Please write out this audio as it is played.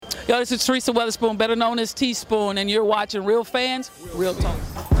Yo, this is Teresa Weatherspoon, better known as Teaspoon, and you're watching Real Fans, Real Talk.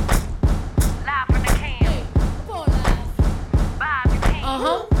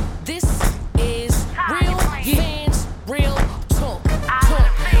 This is Real Fans, Real Talk.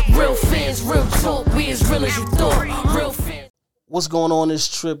 Real fans, real talk. We as real as you thought. Real fans. What's going on this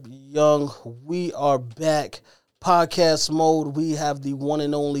trip, Young? We are back. Podcast mode. We have the one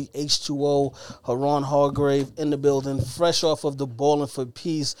and only H2O, Haron Hargrave in the building, fresh off of the Ballin' for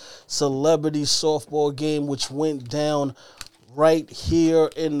Peace celebrity softball game, which went down right here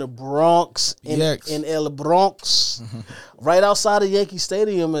in the Bronx, in El Bronx, right outside of Yankee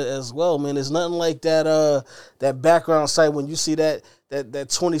Stadium as well, man. There's nothing like that that background sight when you see that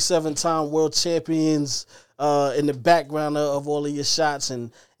 27-time world champions in the background of all of your shots,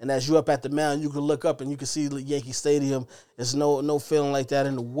 and as you're up at the mound, you can look up and you can see Yankee Stadium. There's no feeling like that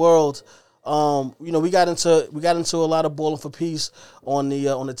in the world. We got into a lot of Ballin' for Peace on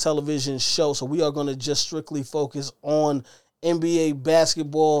the television show, so we are going to just strictly focus on NBA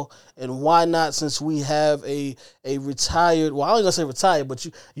basketball, and why not, since we have a retired, well, I ain't gonna say retired, but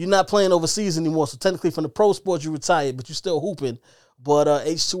you're not playing overseas anymore, so technically from the pro sports you retired, but you're still hooping. But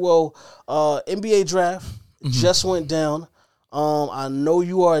H2O, NBA draft just went down. I know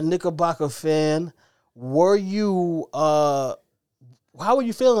you are a Knickerbocker fan. Were you how were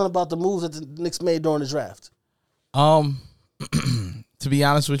you feeling about the moves that the Knicks made during the draft? To be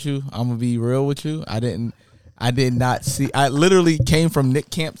honest with you, I'm gonna be real with you. I did not see. I literally came from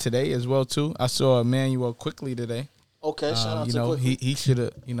Knick camp today as well too. I saw Emmanuel Quickly today. Okay, shout out to Quickly. He should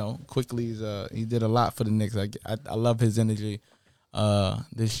have. Quickly's he did a lot for the Knicks. I love his energy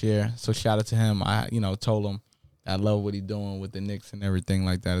this year. So shout out to him. I told him I love what he's doing with the Knicks and everything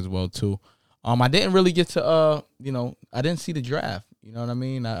like that as well too. I didn't really get to I didn't see the draft. You know what I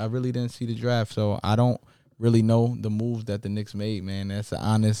mean? I really didn't see the draft, so I don't really know the moves that the Knicks made. Man, that's an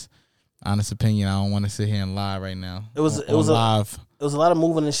honest opinion. I don't want to sit here and lie right now. It was live. It was a lot of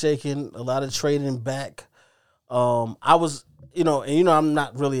moving and shaking, a lot of trading back. I was, I'm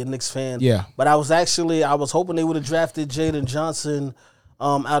not really a Knicks fan. Yeah. But I was hoping they would have drafted Jaden Johnson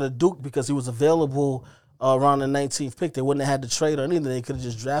out of Duke because he was available around the 19th pick. They wouldn't have had to trade or anything. They could have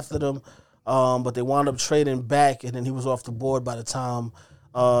just drafted him. But they wound up trading back, and then he was off the board by the time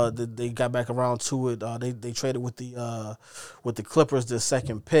they got back around to it. They traded with the Clippers, their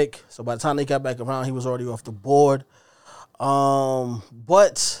second pick. So by the time they got back around, he was already off the board.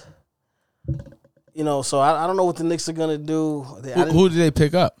 But so I don't know what the Knicks are gonna do. Who did they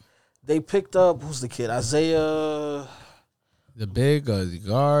pick up? They picked up, who's the kid? Isaiah. The big or the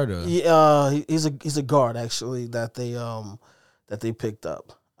guard? Or? Yeah, he's a guard actually that they picked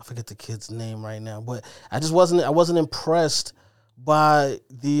up. I forget the kid's name right now, but I wasn't impressed by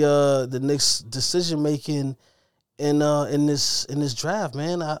the Knicks decision making in this draft,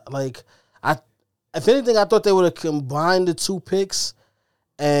 man. If anything, I thought they would have combined the two picks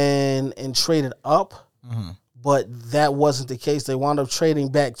and traded up, but that wasn't the case. They wound up trading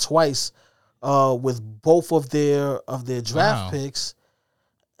back twice with both of their draft picks,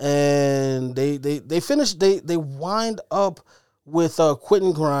 and they finished. They wind up with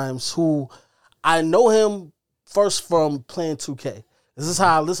Quentin Grimes, who I know him first from playing 2K. This is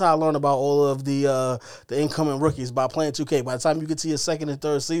how I learned about all of the incoming rookies, by playing 2K. By the time you get to your second and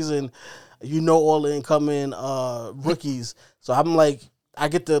third season, you know all the incoming rookies. So I'm like,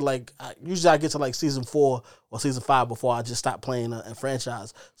 usually I get to like season 4 or season 5 before I just stop playing a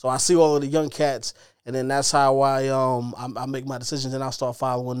franchise. So I see all of the young cats, and then that's how I make my decisions, and I start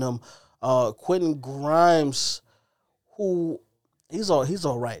following them. Quentin Grimes, who he's all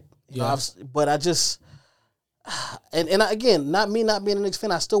right, but I just. And again, not being a Knicks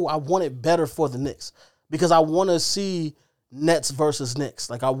fan, I want it better for the Knicks because I want to see Nets versus Knicks.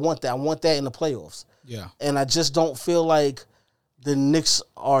 Like I want that in the playoffs. Yeah. And I just don't feel like the Knicks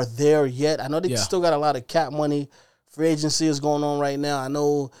are there yet. I know they still got a lot of cap money. Free agency is going on right now. I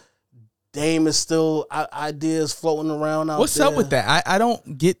know Dame is still ideas floating around out there. What's up with that? I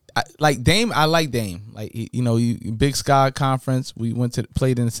don't get Dame. I like Dame. Like you Big Sky Conference. We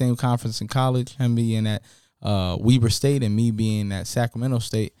played in the same conference in college. Him being at Weber State and me being at Sacramento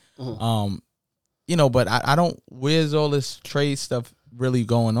State. But I don't. Where's all this trade stuff really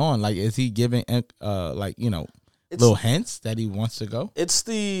going on? Like, is he giving little hints that he wants to go? That's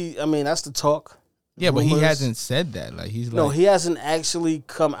the talk. Yeah, rumors. But he hasn't said that. He hasn't actually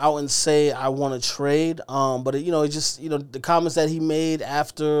come out and say I want to trade. But the comments that he made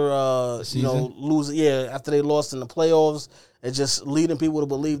after after they lost in the playoffs. It's just leading people to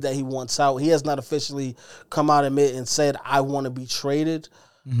believe that he wants out. He has not officially come out and said, I want to be traded.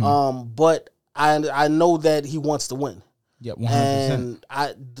 But I know that he wants to win. Yeah, 100%. And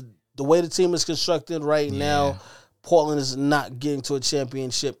the way the team is constructed right now, Portland is not getting to a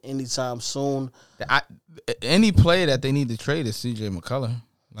championship anytime soon. Any player that they need to trade is C.J. McCollum.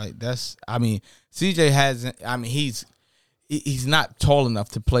 Like C.J. hasn't. He's not tall enough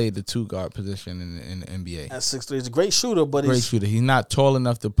to play the 2 guard position in the NBA. At 6'3", he's a great shooter, but He's not tall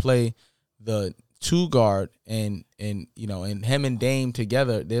enough to play the 2 guard, and him and Dame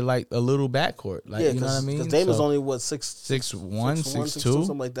together, they're like a little backcourt. Like, you know what I mean? Because Dame is only 6'1", 6'2",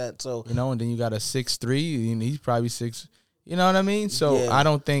 something like that. So and then you got a 6'3", and he's probably 6. You know what I mean? So I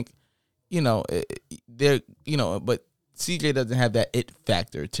don't think, they're but CJ doesn't have that it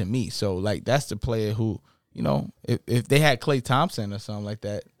factor to me. So like that's the player who, if they had Klay Thompson or something like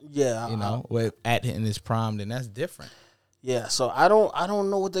that, in his prime, then that's different. Yeah, so I don't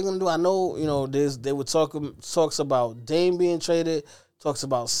know what they're gonna do. I know, they were talks about Dame being traded, talks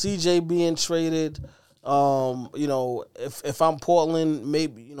about CJ being traded. If I'm Portland,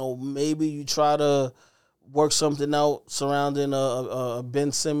 maybe you try to work something out surrounding a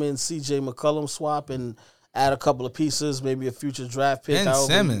Ben Simmons, CJ McCollum swap and add a couple of pieces, maybe a future draft pick. Ben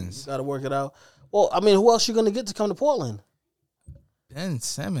Simmons, got to work it out. Well, who else you gonna get to come to Portland? Ben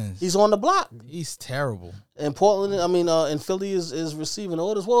Simmons. He's on the block. He's terrible. And Portland, and Philly is receiving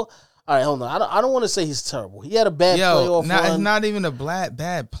orders. Well, all right, hold on. I don't want to say he's terrible. He had a bad playoff run. It's not even a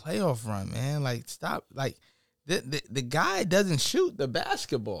bad playoff run, man. Like, stop. Like, the guy doesn't shoot the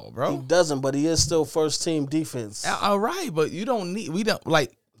basketball, bro. He doesn't, but he is still first team defense. All right, but you don't need. We don't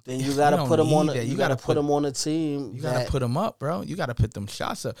like. Then you got to put him on. You got to put him on a team. You got to put him up, bro. You got to put them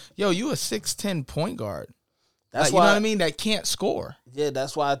shots up. Yo, you a 6'10" point guard. That's why, you know what I mean? That can't score. Yeah,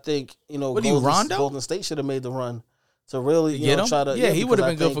 that's why I think Rondo? Golden State should have made the run to really try to. Yeah, he would have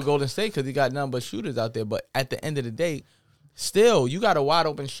been good for Golden State because he got none but shooters out there. But at the end of the day, still you got a wide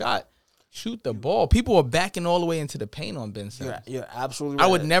open shot. Shoot the ball. People are backing all the way into the paint on Ben Simmons. You're absolutely right. I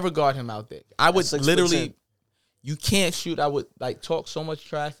would never guard him out there. I would literally. You can't shoot. I would talk so much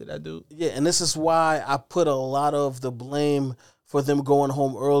trash to that dude. Yeah, and this is why I put a lot of the blame for them going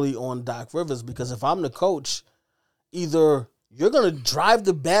home early on Doc Rivers, because if I'm the coach, either you're going to drive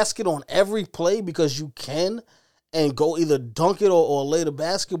the basket on every play because you can and go either dunk it or lay the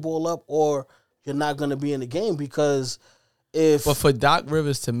basketball up, or you're not going to be in the game. Because But for Doc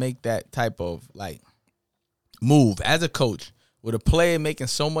Rivers to make that type of move as a coach with a player making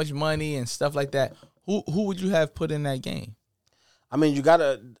so much money and stuff like that, who would you have put in that game? You got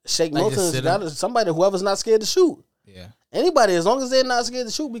to Shake Milton, somebody, whoever's not scared to shoot. Yeah. Anybody, as long as they're not scared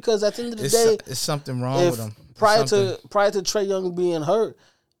to shoot, because at the end of the day, it's something wrong with him. Prior to Trae Young being hurt,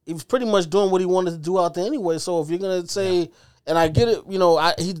 he was pretty much doing what he wanted to do out there anyway. So if you're gonna say, and I get it,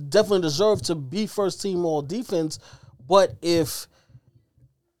 he definitely deserved to be first team all defense. But if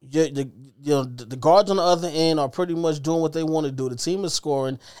the guards on the other end are pretty much doing what they want to do, the team is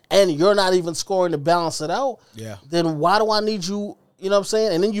scoring, and you're not even scoring to balance it out. Yeah. Then why do I need you? You know what I'm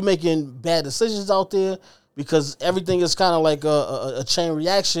saying? And then you're making bad decisions out there, because everything is kind of like a chain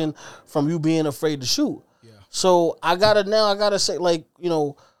reaction from you being afraid to shoot. Yeah. So I gotta say,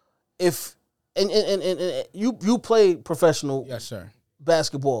 if and you play professional, yes, sir,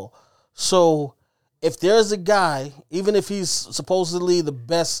 basketball. So if there's a guy, even if he's supposedly the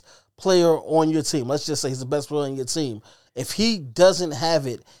best player on your team, let's just say he's the best player on your team, if he doesn't have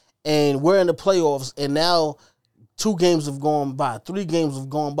it, and we're in the playoffs, and now 2 games have gone by, 3 games have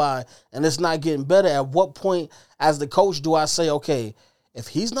gone by, and it's not getting better, at what point as the coach do I say, okay, if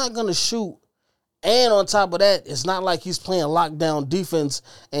he's not going to shoot, and on top of that, it's not like he's playing lockdown defense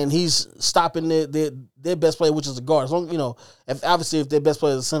and he's stopping their best player, which is a guard. As long, if their best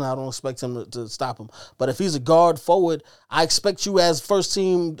player is a center, I don't expect him to stop him. But if he's a guard forward, I expect you as first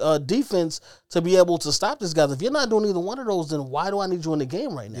team defense to be able to stop this guy. If you're not doing either one of those, then why do I need you in the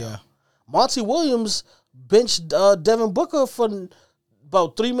game right now? Yeah. Monty Williams benched Devin Booker for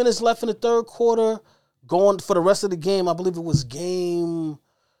about 3 minutes left in the third quarter, going for the rest of the game. I believe it was game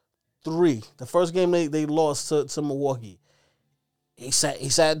 3. The first game they lost to Milwaukee. He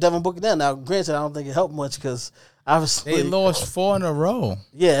sat Devin Booker down. Now, granted, I don't think it helped much because obviously they lost 4 in a row.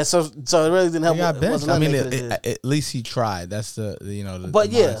 Yeah, so it really didn't help. He got benched. At least he tried. That's the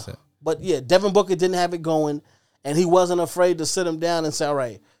mindset. But Devin Booker didn't have it going, and he wasn't afraid to sit him down and say, "All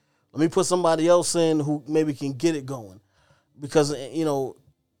right, let me put somebody else in who maybe can get it going," because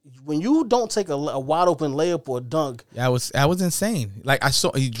when you don't take a wide open layup or a dunk, that was insane. Like, I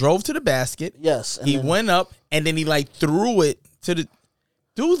saw he drove to the basket. Yes, he went up and then he threw it to the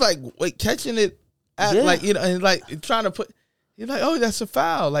dude was catching it at, and trying to put. He's like, oh, that's a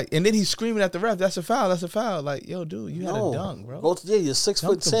foul. Like, and then he's screaming at the ref, that's a foul, that's a foul. Like, yo, dude, you had a dunk, bro. You're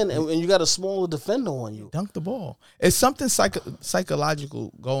 6'10", and you got a smaller defender on you. Dunk the ball. It's something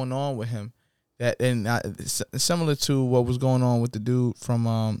psychological going on with him that, and it's similar to what was going on with the dude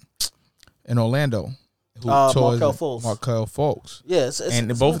from in Orlando. Markelle Fultz. Markelle Fultz. Yeah,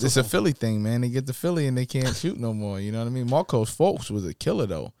 it's a Philly thing, man. They get to Philly and they can't shoot no more. You know what I mean? Markelle Fultz was a killer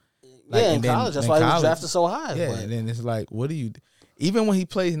though. Like, in college. That's why he was drafted so high. Yeah, and then it's like, what do you? Even when he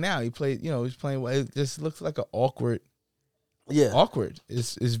plays now, he's playing. It just looks like an awkward. Yeah, awkward.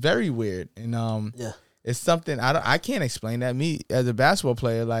 It's very weird, and it's something I can't explain that. Me as a basketball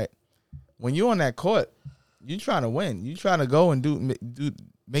player, like when you're on that court, you're trying to win. You're trying to go and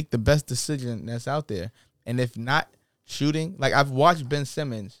make the best decision that's out there, and if not shooting, like I've watched Ben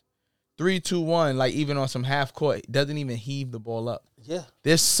Simmons, 3-2-1, like even on some half court, doesn't even heave the ball up. Yeah,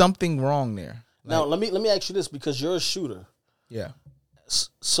 there's something wrong there. Now let me ask you this, because you're a shooter. Yeah.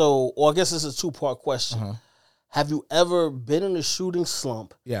 So, I guess this is a 2-part question. Uh-huh. Have you ever been in a shooting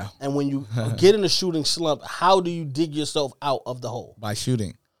slump? Yeah. And when you get in a shooting slump, how do you dig yourself out of the hole? By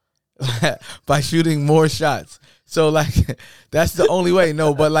shooting. By shooting more shots. So like that's the only way.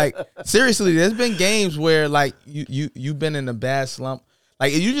 No, but like seriously, there's been games where like you've been in a bad slump.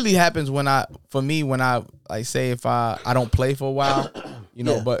 Like it usually happens when I like say if I don't play for a while,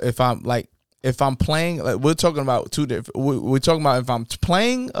 but if I'm playing, like we're talking about two different. We're talking about if I'm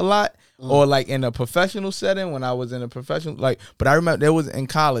playing a lot or like in a professional setting when I was in a professional But I remember there was in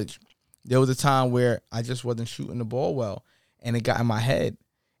college, there was a time where I just wasn't shooting the ball well, and it got in my head,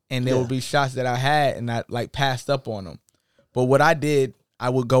 and there would be shots that I had and I like passed up on them. But what I did, I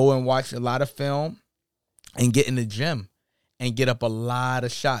would go and watch a lot of film, and get in the gym, and get up a lot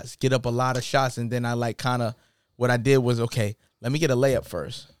of shots, and then I like kind of what I did was okay, let me get a layup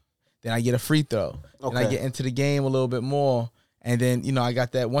first. Then I get a free throw. Okay. And I get into the game a little bit more. And then, I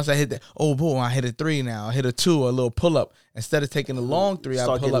got that. Once I hit that, oh, boom, I hit a 3 now. I hit a 2, a little pull-up. Instead of taking a long 3, I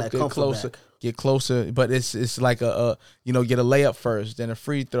pull up, get closer. But it's like get a layup first, then a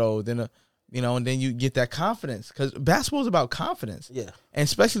free throw, then and then you get that confidence. Because basketball is about confidence. Yeah. And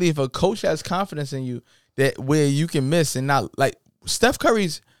especially if a coach has confidence in you, that where you can miss and not, like, Steph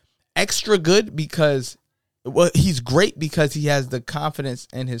Curry's extra good because he's great because he has the confidence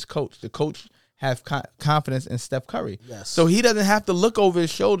in his coach. The coach has confidence in Steph Curry. Yes. So he doesn't have to look over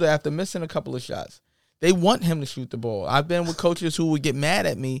his shoulder after missing a couple of shots. They want him to shoot the ball. I've been with coaches who would get mad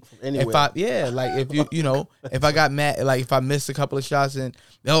at me if I got mad, like if I missed a couple of shots and,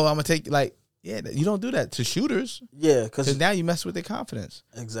 I'm going to take, like, you don't do that to shooters. Yeah. Because now you mess with their confidence.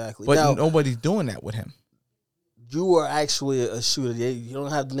 Exactly. But nobody's doing that with him. You are actually a shooter. You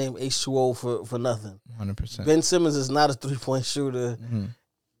don't have the name H2O for nothing. 100%. Ben Simmons is not a 3-point shooter. Mm-hmm.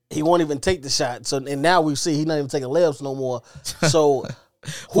 He won't even take the shot. So, and now we see he's not even taking layups no more. So,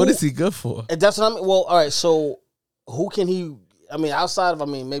 what is he good for? That's what I mean. Well, all right. So, who can he? I mean, outside of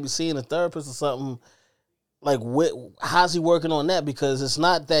maybe seeing a therapist or something. Like, how's he working on that? Because it's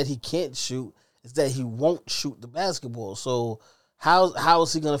not that he can't shoot; it's that he won't shoot the basketball. So, how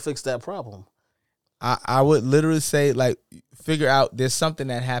is he going to fix that problem? I would literally say, like, figure out there's something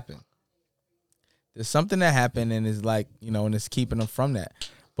that happened. There's something that happened and is like, and it's keeping him from that.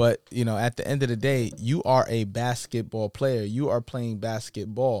 But, at the end of the day, you are a basketball player. You are playing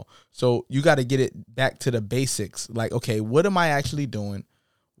basketball. So you got to get it back to the basics. Like, okay, what am I actually doing?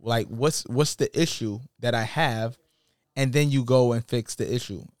 Like, what's the issue that I have? And then you go and fix the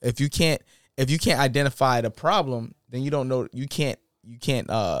issue. If you can't identify the problem, then you don't know, you can't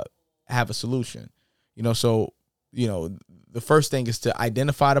have a solution. So, the first thing is to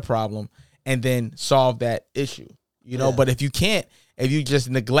identify the problem and then solve that issue, but if you just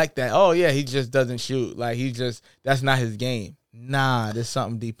neglect that, oh yeah, he just doesn't shoot. Like that's not his game. Nah, there's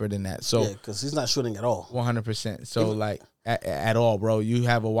something deeper than that. So, because he's not shooting at all. 100%. So at all, bro, you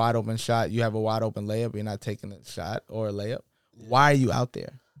have a wide open shot. You have a wide open layup. You're not taking a shot or a layup. Yeah. Why are you out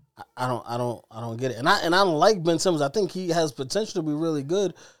there? I don't get it. And I don't like Ben Simmons. I think he has potential to be really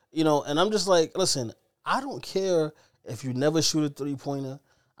good, and I'm just like, listen, I don't care if you never shoot a 3-pointer.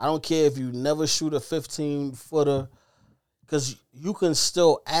 I don't care if you never shoot a 15-footer, because you can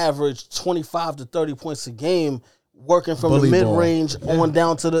still average 25 to 30 points a game working from the mid-range on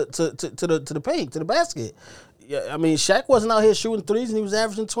down to the paint, to the basket. Yeah, I mean, Shaq wasn't out here shooting threes, and he was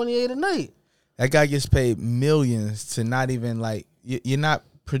averaging 28 a night. That guy gets paid millions to not even, like, you're not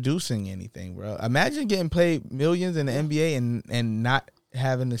producing anything, bro. Imagine getting paid millions in the NBA and not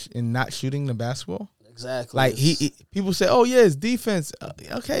having and not shooting the basketball. Exactly. Like people say, "Oh yeah, it's defense."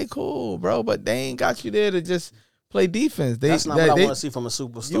 Okay, cool, bro, but they ain't got you there to just play defense. That's not what I want to see from a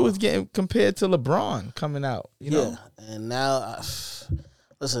superstar. You was getting compared to LeBron coming out. You know? And now,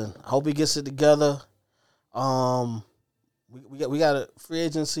 listen. I hope he gets it together. We got a free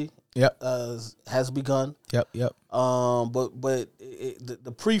agency. Yep. Has begun. Yep. But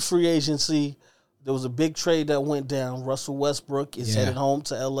the pre-free agency, there was a big trade that went down. Russell Westbrook is headed home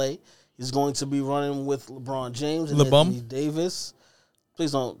to L.A. He's going to be running with LeBron James and Anthony Davis.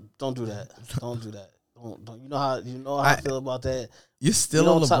 Please don't do that. Don't do that. Don't. You know how I feel about that. You're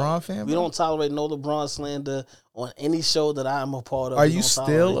still a LeBron fan, bro? We don't tolerate no LeBron slander on any show that I am a part of. Are you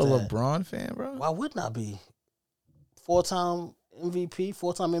still a LeBron fan, bro? Why wouldn't I be? 4-time MVP,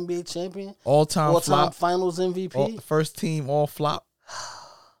 4-time NBA champion, all-time 4-time Finals MVP, first team all flop.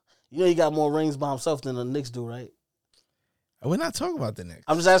 You know he got more rings by himself than the Knicks do, right? We're not talking about the Knicks.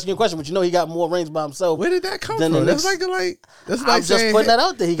 I'm just asking you a question, but you know he got more rings by himself. Where did that come from? That's like I'm just putting that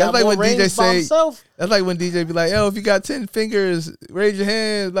out there. He got more rings by himself. That's like when DJ be like, "Yo, if you got 10 fingers, raise your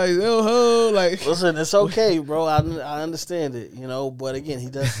hands." Like, "Oh ho!" Like, listen, it's okay, bro. I understand it, but again, he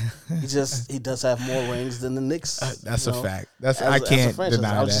does have more rings than the Knicks. That's a fact. I can't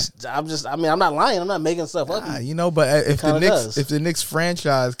deny that. I'm not lying. I'm not making stuff up. But if the Knicks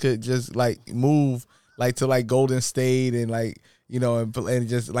franchise could just like move. Like to like Golden State and like and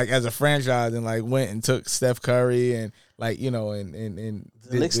just like as a franchise and like went and took Steph Curry and like and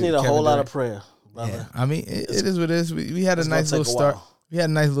the Knicks need a whole lot of prayer, brother. Yeah. I mean it is what it is. We had a nice little start. We had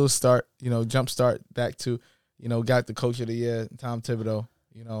a nice little start. Jump start back to got the coach of the year Tom Thibodeau.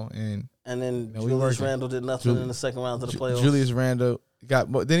 And then Julius Randle did nothing in the second round of the playoffs. Julius Randle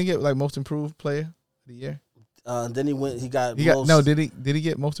didn't he get like most improved player of the year? Then he went. Did he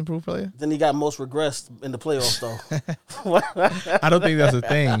get most improved player? Then he got most regressed in the playoffs, though. I don't think that's a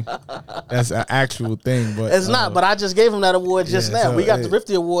thing. That's an actual thing, but it's not. But I just gave him that award just now. So we got the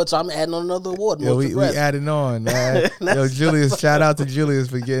Rifty Award, so I'm adding on another award. We adding on. Yo, Julius, shout out to Julius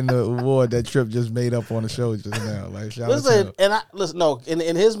for getting the award that Trip just made up on the show just now. Like, shout out to him.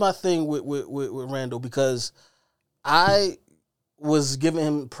 And here's my thing with Randall, because I was giving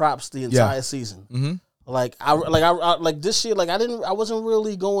him props the entire season. Mm-hmm. Like this year, I wasn't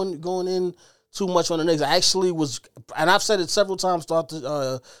really going in too much on the Knicks. I actually was, and I've said it several times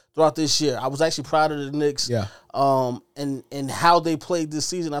throughout this year. I was actually proud of the Knicks. Yeah. And how they played this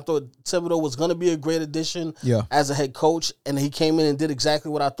season. I thought Thibodeau was going to be a great addition. Yeah. As a head coach, and he came in and did exactly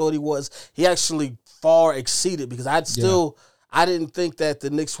what I thought he was. He actually far exceeded, because I didn't think that the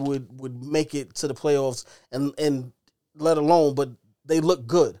Knicks would make it to the playoffs and let alone, but they looked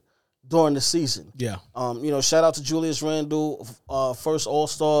good during the season. Yeah. Shout out to Julius Randle, first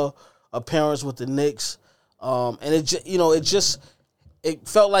All-Star appearance with the Knicks. And it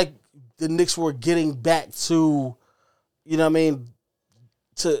felt like the Knicks were getting back to,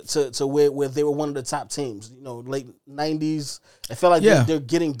 to where they were one of the top teams, late 90s. I felt like they're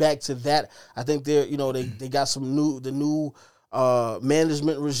getting back to that. I think they got the new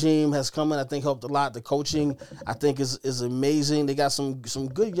management regime has come in. I think helped a lot. The coaching, I think, is amazing. They got some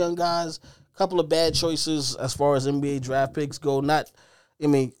good young guys. A couple of bad choices as far as NBA draft picks go. How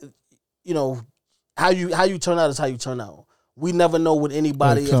you turn out is how you turn out. We never know with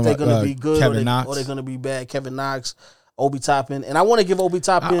anybody if they're going to be good or they're going to be bad. Kevin Knox, Obi Toppin, and I want to give Obi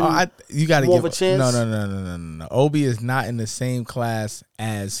Toppin more of a chance. No. Obi is not in the same class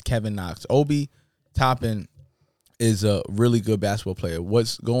as Kevin Knox. Obi Toppin is a really good basketball player.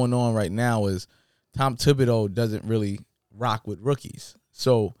 What's going on right now is Tom Thibodeau doesn't really rock with rookies.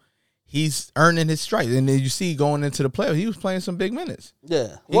 So he's earning his stripes. And then you see going into the playoffs, he was playing some big minutes.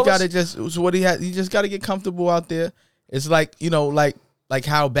 Yeah. He just got to get comfortable out there. It's like, like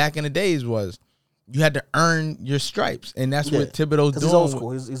how back in the days was. You had to earn your stripes, and that's what Thibodeau's doing. He's old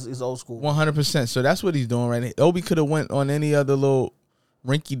school. He's old school. 100%. So that's what he's doing right now. Obi could have went on any other little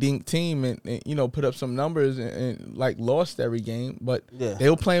rinky-dink team and put up some numbers and like lost every game, but they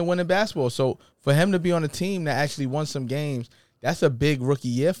were playing winning basketball. So for him to be on a team that actually won some games, that's a big rookie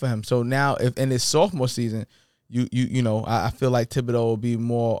year for him. So now, if in his sophomore season, I feel like Thibodeau will be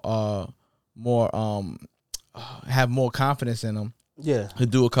have more confidence in him. Yeah, to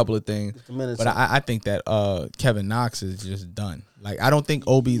do a couple of things. But I think that Kevin Knox is just done. Like, I don't think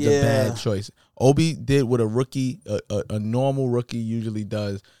Obi's a bad choice. Obi did what a rookie, a normal rookie usually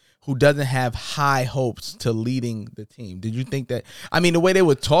does, who doesn't have high hopes to leading the team. Did you think that? I mean, the way they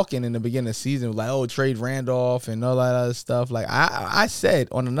were talking in the beginning of the season was like, oh, trade Randolph and all that other stuff. Like, I said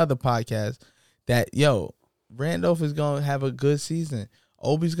on another podcast that, Randolph is going to have a good season.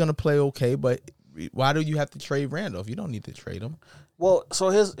 Obi's going to play okay, but why do you have to trade Randolph? You don't need to trade him. Well, so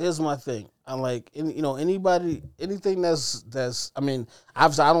here's my thing. I'm like, anything that's. I mean,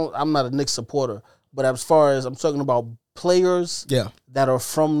 obviously, I'm not a Knicks supporter, But as far as I'm talking about players that are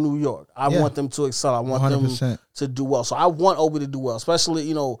from New York, I want them to excel. I want 100%. Them to do well. So I want Obi to do well, especially,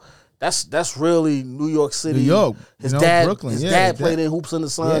 you know, that's really New York City. New York. His dad, Brooklyn. His dad played in Hoops in the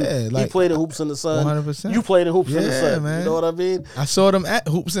Sun. Yeah, like, he played in Hoops in the Sun. 100%. You played in Hoops in the Sun. Man. You know what I mean? I saw them at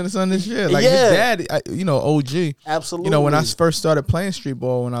Hoops in the Sun this year. Like his dad, you know, OG. Absolutely. You know, when I first started playing street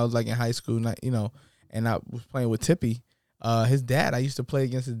ball when I was like in high school, you know, and I was playing with Tippy, his dad, I used to play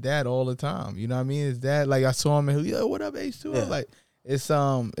against his dad all the time. You know what I mean? His dad, like I saw him and he, yo, what up, H2O? Yeah. Like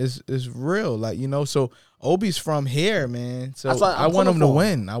it's real. Like, you know, so Obi's from here, man. So I want him to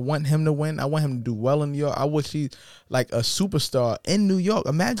win. I want him to win. I want him to do well in New York. I wish he's like a superstar in New York.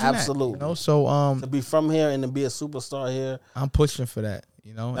 Imagine absolutely. That. You know, so to be from here and to be a superstar here. I'm pushing for that.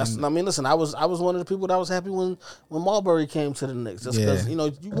 You know, I mean, listen, I was one of the people that was happy when Marbury came to the Knicks, just because you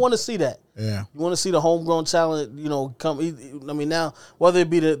know you want to see that. Yeah, you want to see the homegrown talent. You know, come. I mean, now whether it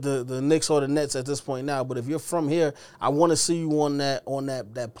be the Knicks or the Nets at this point now, but if you're from here, I want to see you on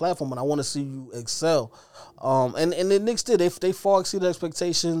that platform, and I want to see you excel. And the Knicks did. They far exceeded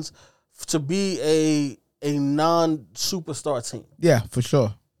expectations to be a non-superstar team. Yeah, for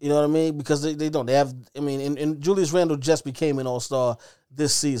sure. You know what I mean? Because they don't. They have. I mean, and Julius Randle just became an All-Star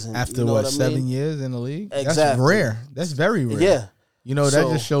this season. After you know what 7 years in the league? Exactly. That's rare. That's very rare. Yeah. You know,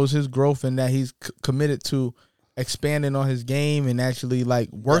 that just shows his growth and that he's committed to expanding on his game and actually like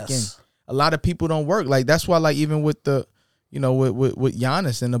working. Yes. A lot of people don't work. Like that's why, like even with the, you know, with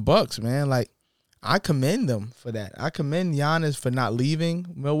Giannis and the Bucks, man, like I commend them for that. I commend Giannis for not leaving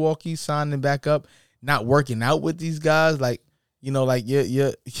Milwaukee, signing back up, not working out with these guys. Like, you know, like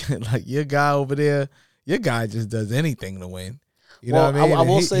your like your guy over there, your guy just does anything to win. You know what I mean? I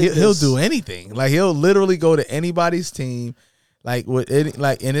will say he'll do anything. Like he'll literally go to anybody's team, like with any,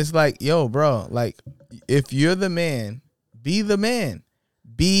 like, and it's like, yo, bro, like if you're the man, be the man,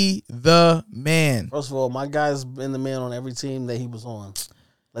 be the man. First of all, my guy's been the man on every team that he was on.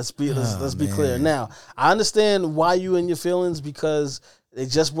 Let's be clear. Now, I understand why you in your feelings because they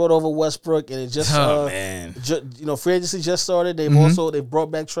just brought over Westbrook and it just you know, free agency just started. They've brought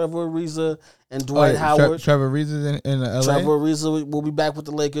back Trevor Ariza and Dwight Howard. Trevor Ariza's in LA. Trevor Ariza will be back with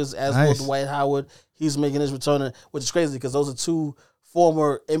the Lakers as will Dwight Howard. He's making his return, which is crazy because those are two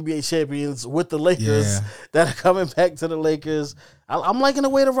former NBA champions with the Lakers that are coming back to the Lakers. I'm liking the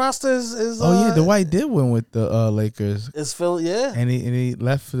way the roster is. Dwight did win with the Lakers. It's Philly, and he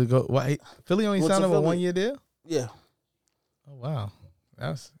left to go. Philly only signed him a 1 year deal. Yeah. Oh wow.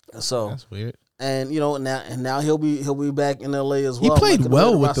 That's weird. And you know now he'll be back in LA as well. He played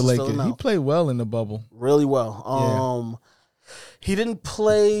well with the Lakers. He played well in the bubble. Really well. He didn't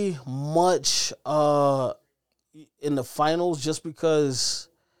play much in the finals just because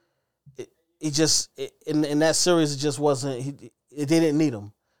in that series it just wasn't. They didn't need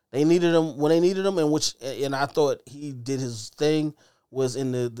him. They needed him when they needed him, and I thought he did his thing was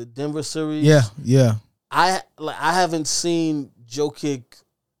in the Denver series. Yeah. I haven't seen Jokic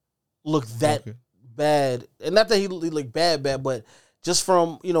look that bad, and not that he looked bad, but just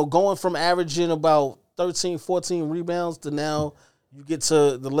from, you know, going from averaging about 13, 14 rebounds to now you get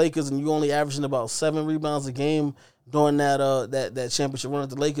to the Lakers and you only averaging about 7 rebounds a game during that championship run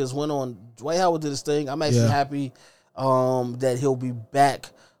that the Lakers went on. Dwight Howard did his thing. I'm actually happy that he'll be back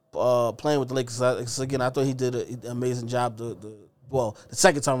playing with the Lakers. Again, I thought he did an amazing job. The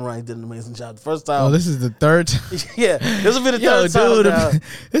second time around, he did an amazing job. The first time... Oh, this is the third time? Yeah, this will be the third time.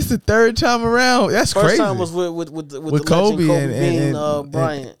 It's the third time around. That's crazy. First time was with the Kobe and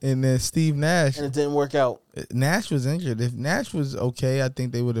Bryant. And then Steve Nash. And it didn't work out. Nash was injured. If Nash was okay, I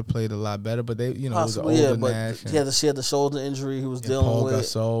think they would have played a lot better. But they, you know, possibly, it was older Nash. He had the shoulder injury he was dealing with. Paul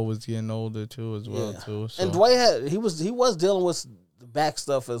Gasol was getting older too, as well too. So. And Dwight he was dealing with the back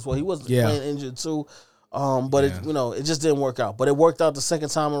stuff as well. He wasn't playing injured too. But it just didn't work out. But it worked out the second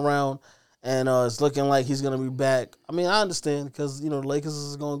time around, and it's looking like he's gonna be back. I mean, I understand because, you know, the Lakers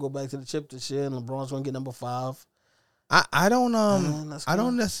is gonna go back to the chip this year, and LeBron's gonna get number 5. I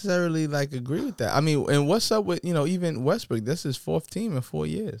don't necessarily like agree with that. I mean, and what's up with, you know, even Westbrook? This is 4th team in 4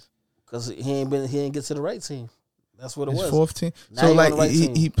 years because he ain't get to the right team. That's what it was. 4th team. Now so like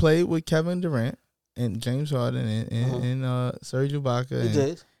he played with Kevin Durant and James Harden and Serge Ibaka. He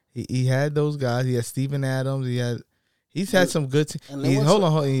did. He had those guys. He had Steven Adams. He's had some good teams.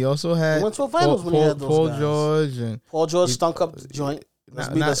 He also had went to a finals when he had those Paul guys. George and Paul George stunk up the joint.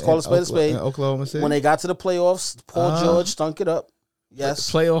 Let's call a spade. Oklahoma City. When they got to the playoffs, Paul George stunk it up.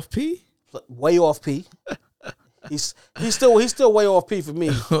 Yes. Playoff P? Way off P. He's still way off P for me.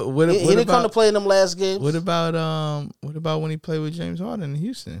 He didn't come to play in them last games. What about when he played with James Harden in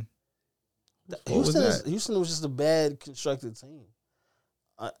Houston? Houston was just a bad constructed team.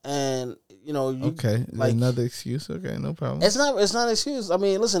 And you know, Okay, like another excuse. Okay, no problem. It's not an excuse. I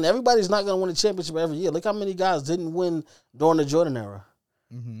mean, listen, everybody's not going to win a championship every year. Look how many guys didn't win during the Jordan era.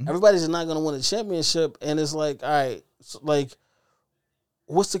 Mm-hmm. Everybody's not going to win a championship, and it's like, all right, so like,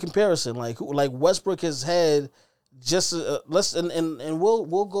 what's the comparison? Like Westbrook has had just let's and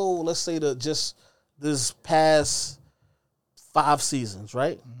we'll go. Let's say just this past 5 seasons,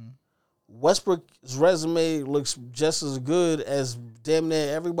 right? Mm-hmm. Westbrook's resume looks just as good as damn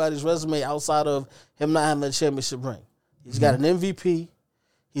near everybody's resume outside of him not having a championship ring. He's got an MVP.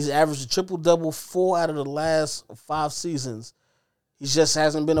 He's averaged a triple-double 4 out of the last 5 seasons. He just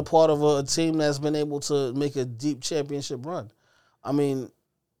hasn't been a part of a team that's been able to make a deep championship run. I mean,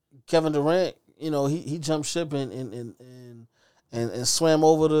 Kevin Durant, you know, he jumped ship and swam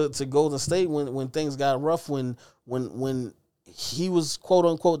over to Golden State when things got rough, when he was quote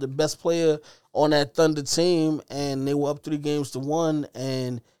unquote the best player on that Thunder team, and they were up 3-1,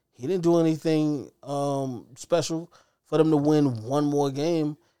 and he didn't do anything special for them to win one more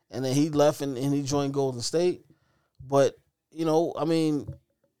game, and then he left and he joined Golden State. But you know, I mean,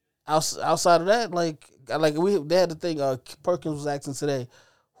 outside of that, like they had the thing. Perkins was asking today,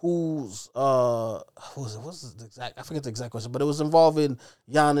 who's what's the exact? I forget the exact question, but it was involving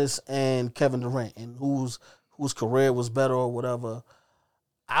Giannis and Kevin Durant, and whose career was better or whatever.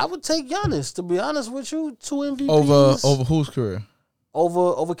 I would take Giannis, to be honest with you. 2 MVPs over whose career?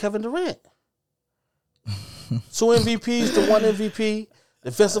 Over Kevin Durant. 2 MVPs to 1 MVP,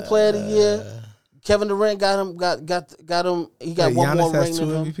 Defensive Player of the Year. Kevin Durant got him. He got one Giannis more ring has than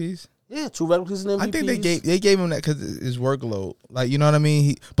 2 him. MVPs. Yeah, 2 regular season MVPs. I think they gave him that because his workload. Like, you know what I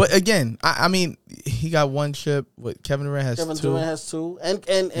mean? But again, I mean, he got 1 chip. What Kevin Durant has 2. Durant has 2, and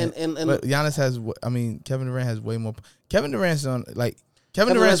but Giannis has. I mean, Kevin Durant has way more. Kevin Durant's on like.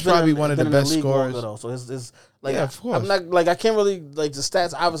 Kevin Durant's probably one of the best scorers. Though, so it's like, yeah, of course. I'm not like, I can't really like the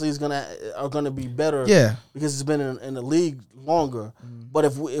stats. Obviously, are gonna be better. Yeah, because he's been in the league longer. Mm-hmm. But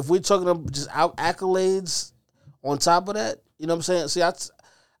if we're talking about just accolades on top of that, you know what I'm saying? See,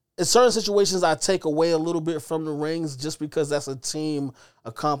 in certain situations, I take away a little bit from the rings just because that's a team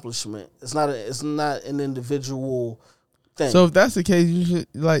accomplishment. It's not an individual thing. So if that's the case, you should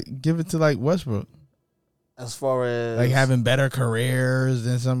like give it to like Westbrook. As far as like having better careers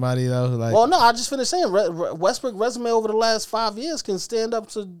than somebody else, like, well, no, I just finished saying Westbrook's resume over the last 5 years can stand up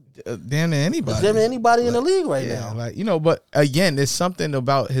to damn near anybody, in the league right now. Like, you know, but again, there's something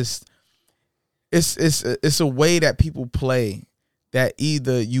about his. It's a way that people play that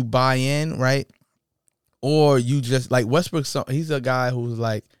either you buy in, right, or you just like Westbrook. He's a guy who's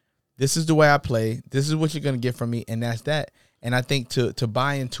like, this is the way I play. This is what you're gonna get from me, and that's that. And I think to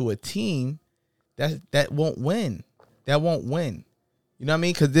buy into a team. That won't win. That won't win. You know what I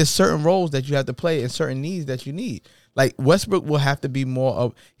mean? Because there's certain roles that you have to play and certain needs that you need. Like Westbrook will have to be more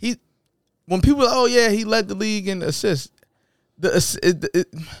of when people are, oh yeah, he led the league in assists.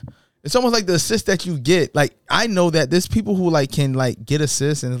 It's almost like the assist that you get. Like I know that there's people who like can like get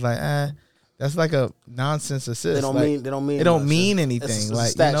assists and it's like that's like a nonsense assist. It don't mean anything. Like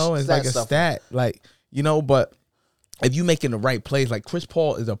stat, you know, it's like a stat. Like you know, but if you making the right plays, like Chris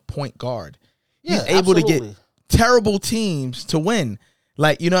Paul is a point guard. He's able to get terrible teams to win.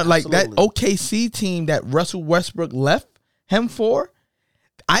 Like, you know, like that OKC team that Russell Westbrook left him for,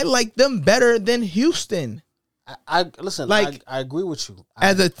 I like them better than Houston. I listen, like, I agree with you.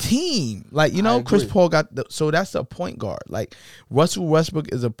 As a team, like, you know, Chris Paul so that's a point guard. Like, Russell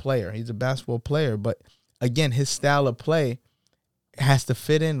Westbrook is a player. He's a basketball player. But, again, his style of play has to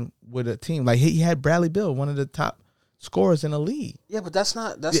fit in with a team. Like, he had Bradley Beal, one of the top scorers in the league. Yeah, but that's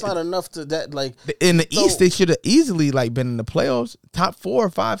not enough to that like in the East they should have easily like been in the playoffs, top 4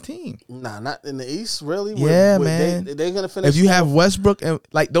 or 5 team. Nah, not in the East, really. Yeah, man. They're gonna finish. If you have Westbrook and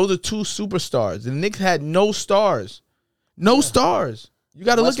like those are 2 superstars. The Knicks had no stars, stars. You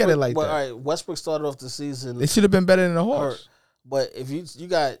got to look at it like that. All right, Westbrook started off the season. They should have been better than the Hawks. But if you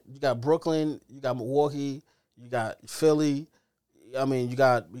got Brooklyn, you got Milwaukee, you got Philly. I mean, you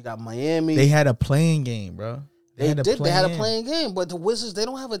got Miami. They had a playing game, bro. They had a playing game, but the Wizards, they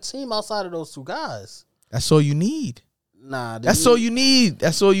don't have a team outside of those 2 guys. That's all you need. Nah, that's all you need.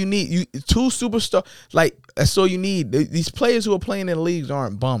 That's all you need. You 2 superstars, like that's all you need. These players who are playing in the leagues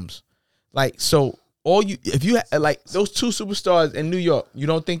aren't bums. Like so, if you like those 2 superstars in New York, you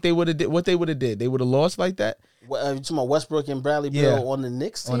don't think they would have did what they would have did? They would have lost like that. You talking about Westbrook and Bradley Beal on the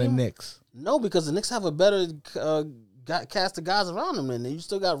Knicks team? On the Knicks, no, because the Knicks have a better cast of guys around them. And you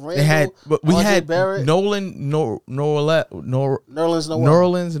still got Randall. They had, but we had Barrett, Nerlens Noel.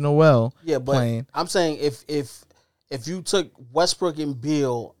 Noel. Yeah, but playing. I'm saying if you took Westbrook and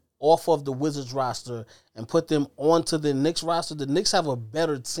Beal off of the Wizards roster and put them onto the Knicks roster, the Knicks have a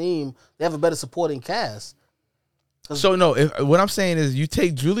better team. They have a better supporting cast. So no, what I'm saying is, you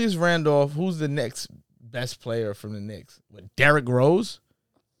take Julius Randolph, who's the next best player from the Knicks? What, Derrick Rose?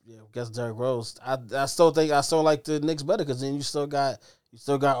 Yeah, I guess Derrick Rose. I still like the Knicks better because then you still got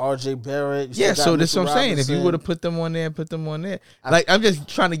R.J. Barrett. Yeah, so that's what I'm saying. If you Robinson. would have put them on there, I'm just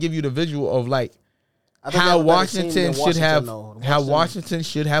trying to give you the visual of like I think they how have a better team than Washington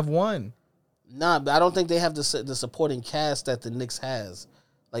should have won. Nah, but I don't think they have the supporting cast that the Knicks has.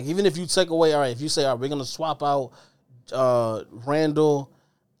 Like, even if you take away, all right, if you say, all right, we're going to swap out Randall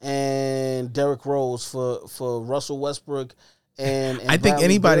and Derrick Rose for Russell Westbrook and I think Bradley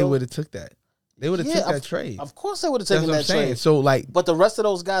anybody Beal. would have took that. They would have took that trade. Of course they would have taken That's that what I'm saying. trade. So like, But the rest of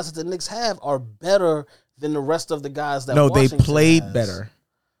those guys that the Knicks have are better than the rest of the guys that no, Washington they played has. better.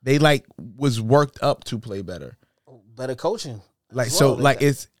 They like was worked up to play better. Better coaching. Like as so, well. like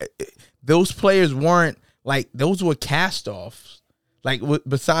those players weren't like those were cast offs. Like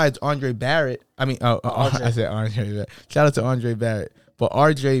besides Andre Barrett, I mean, I said Andre Barrett. Shout out to Andre Barrett, but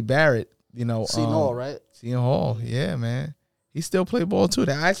RJ Barrett, you know, Seton Hall, right? Seton Hall, yeah, man, he still play ball too.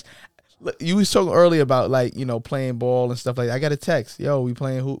 You was talking earlier about like, you know, playing ball and stuff like that. I got a text, yo, we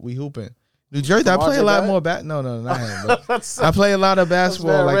hooping. New Jersey, I play a lot more No, not him. But I play a lot of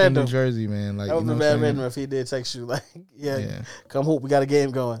basketball like random. in New Jersey, man. Like, That would you know be what I'm bad saying? random if he did text you like, Yeah. come hoop, we got a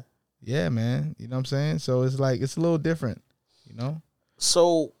game going. Yeah, man. You know what I'm saying? So it's like it's a little different, you know?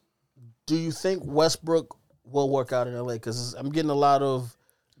 So, do you think Westbrook will work out in LA? Because I'm getting a lot of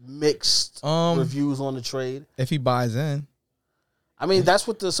mixed reviews on the trade. If he buys in. I mean, that's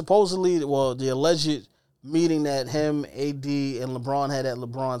what the alleged meeting that him, AD, and LeBron had at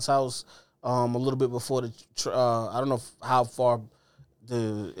LeBron's house a little bit before the. I don't know how far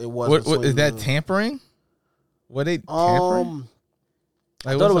it was. What is that tampering? Were they tampering?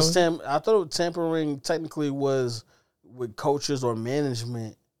 I thought it was tampering. Technically, was with coaches or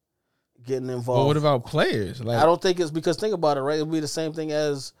management getting involved. But what about players? Like, I don't think it's because think about it, right? It'll be the same thing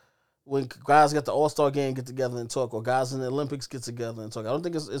as when guys get the All-Star game, get together and talk, or guys in the Olympics get together and talk. I don't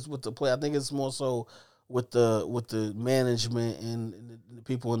think it's with the play. I think it's more so with the management and the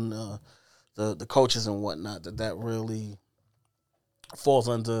people and the coaches and whatnot that really falls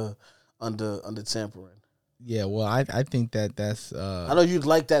under tampering. Yeah, well, I think that's. I know you'd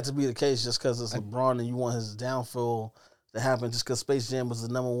like that to be the case just because it's LeBron and you want his downfall to happen just because Space Jam 2 was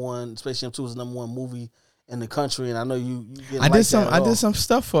the number one movie in the country, and I know you didn't I did some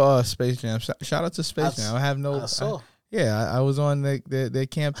stuff for Space Jam. Shout out to Space Jam. I have no. I saw. I was on their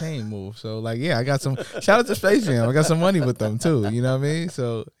campaign move. So like, yeah, I got some. Shout out to Space Jam. I got some money with them too. You know what I mean?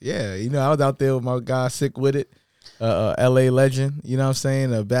 So yeah, you know, I was out there with my guy Sick With It, LA legend. You know what I'm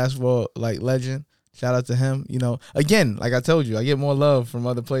saying? A basketball like legend. Shout out to him. You know, again, like I told you, I get more love from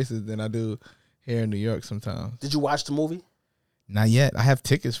other places than I do here in New York sometimes. Did you watch the movie? Not yet. I have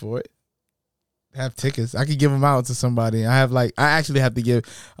tickets for it. I could give them out to somebody. I actually have to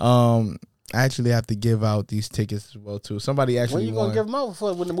give out these tickets as well too. Somebody actually. When you gonna give them out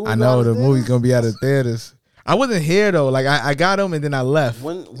for when the movie? I know the movie's gonna be out of theaters. I wasn't here though. Like I got them and then I left.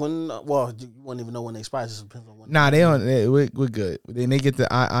 When well, you won't even know when they expire. Just depends on when. Nah, we're good. Then they get the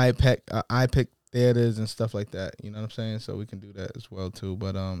iPick theaters and stuff like that. You know what I'm saying? So we can do that as well too.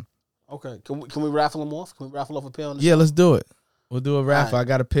 But okay, can we raffle them off? Can we raffle off a pair on the yeah, show? Let's do it. We'll do a raffle. Right. I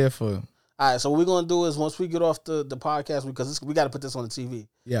got a pair for you. All right, so what we're gonna do is once we get off the podcast because we got to put this on the TV.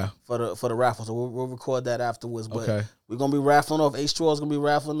 Yeah. For the raffle, so we'll record that afterwards. But okay. We're gonna be raffling off. H2O is gonna be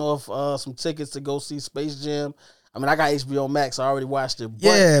raffling off some tickets to go see Space Jam. I mean, I got HBO Max. I already watched it. But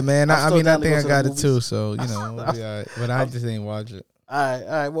yeah, man. I think I got it too. So you know, we'll be all right. But I just ain't watch it. All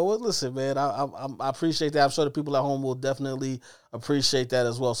right. Well, listen, man. I appreciate that. I'm sure the people at home will definitely appreciate that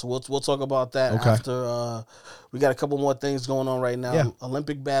as well. So we'll talk about that after. We got a couple more things going on right now. Yeah.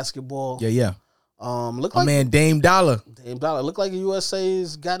 Olympic basketball. Yeah. Look like man, Dame Dollar. Look like the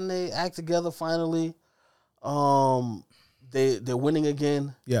USA's gotten their act together finally. They're winning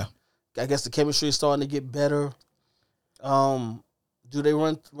again. Yeah. I guess the chemistry is starting to get better. Do they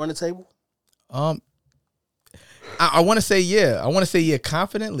run the table? I want to say yeah. I want to say yeah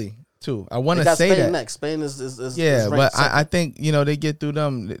confidently too. I want to say Spain that next. Spain is yeah, is but second. I think they get through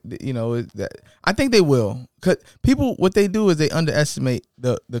them. I think they will. Cause people, what they do is they underestimate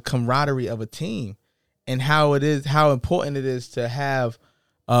the camaraderie of a team and how important it is to have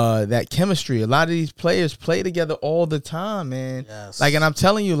that chemistry. A lot of these players play together all the time, man. Yes. Like, and I'm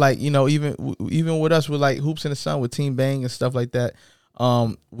telling you, like, even with us with like Hoops in the Sun with Team Bang and stuff like that.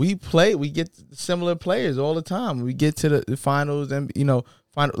 We get similar players all the time. We get to the finals and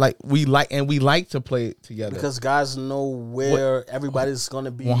we like to play together because guys know where everybody's going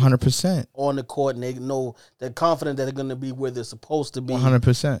to be 100% on the court, and they know they're confident that they're going to be where they're supposed to be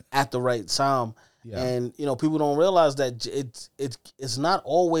 100% at the right time. Yeah. And people don't realize that it's not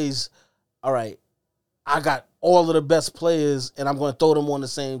always all right. I got all of the best players, and I'm going to throw them on the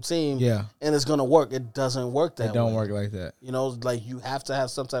same team. Yeah, and it's going to work. It doesn't work that way. It don't work like that. Like you have to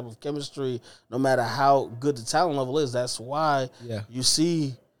have some type of chemistry, no matter how good the talent level is. That's why you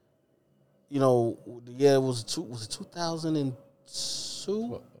see, it was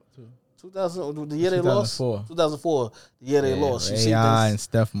 2002? 2000, the year they lost? 2004. The year they lost. You see AI and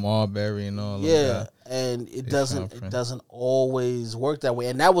Steph Marbury and all of that. Yeah, and it doesn't always work that way.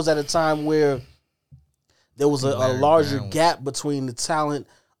 And that was at a time where there was a larger gap between the talent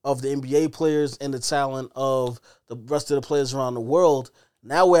of the NBA players and the talent of the rest of the players around the world.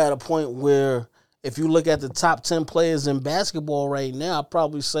 Now we're at a point where if you look at the top 10 players in basketball right now, I'd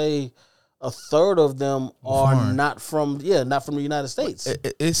probably say a third of them are not from the United States.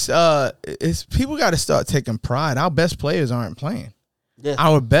 It's people got to start taking pride. Our best players aren't playing. Yeah.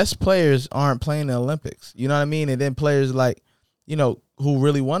 Our best players aren't playing the Olympics. You know what I mean? And then players like, who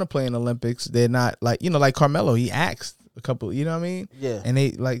really want to play in the Olympics, they're not like Carmelo, he asked a couple, you know what I mean? Yeah. And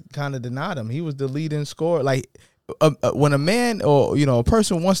they kind of denied him. He was the leading scorer. When a man or, a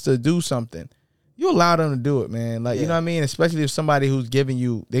person wants to do something, you allow them to do it, man. You know what I mean? Especially if somebody who's giving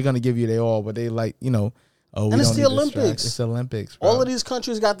you, they're going to give you their all, but they and it's the Olympics. It's the Olympics, bro. All of these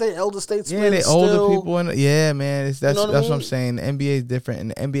countries got their elder statesmen. Yeah, they older people. Man. That's what I'm saying. The NBA is different,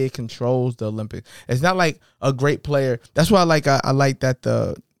 and the NBA controls the Olympics. It's not like a great player. That's why I like that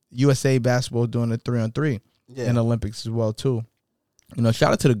the USA basketball is doing the 3-on-3 in the Olympics as well, too.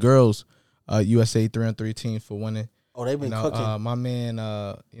 Shout out to the girls, USA 3-on-3 team for winning. Oh, they've been cooking. My man,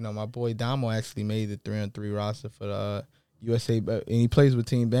 my boy Damo actually made the 3-on-3 roster for the USA, and he plays with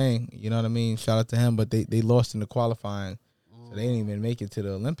Team Bang. You know what I mean? Shout out to him. But they lost in the qualifying, so they didn't even make it to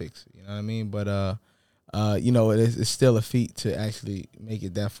the Olympics. You know what I mean? But it's still a feat to actually make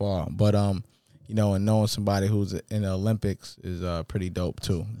it that far. But and knowing somebody who's in the Olympics is pretty dope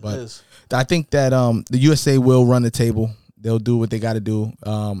too. But I think that the USA will run the table. They'll do what they got to do.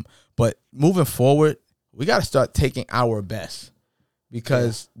 But moving forward, we got to start taking our best,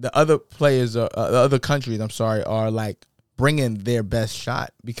 because the other players, the other countries, are like bringing their best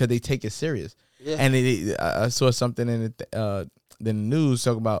shot because they take it serious. Yeah. And I saw something in the news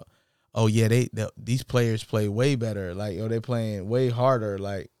talking about, these players play way better. They're playing way harder.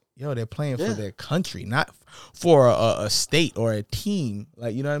 They're playing for their country, not for a state or a team.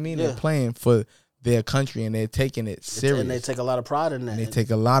 You know what I mean? Yeah. They're playing for their country, and they're taking it serious. And they take a lot of pride in that. They take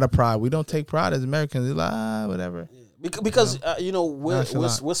a lot of pride. We don't take pride as Americans. They're like, whatever. Yeah. Because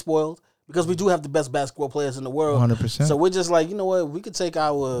we're spoiled, because we do have the best basketball players in the world. 100%. So we're just like, you know what? We could take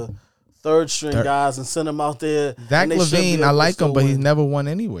our third string guys and send them out there. Zach LaVine, I like him, but he's never won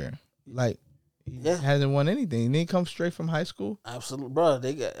anywhere. He hasn't won anything. He didn't come straight from high school. Absolutely, bro.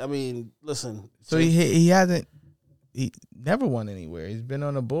 Listen. So he never won anywhere. He's been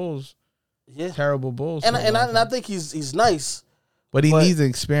on the Bulls. Yeah. Terrible Bulls. And I think he's nice. But he needs an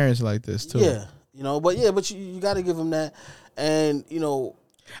experience like this too. Yeah. But you got to give him that. And,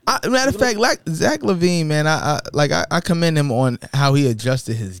 matter of fact, like Zach LaVine, man, I commend him on how he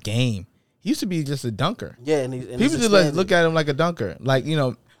adjusted his game. He used to be just a dunker. Yeah, and people just look at him like a dunker.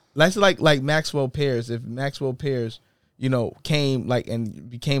 That's like Maxwell Pierce. If Maxwell Pierce, came and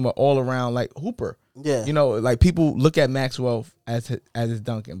became an all around hooper. Yeah. People look at Maxwell as his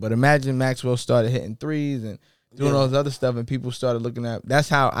dunking. But imagine Maxwell started hitting threes and doing all this other stuff, and people started looking at. That's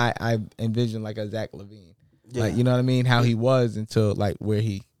how I envision a Zach LaVine. Yeah. You know what I mean? How he was until where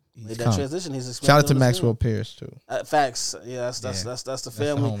he's made that transition. He's shout out to Maxwell Pierce too. Facts. Yeah, that's the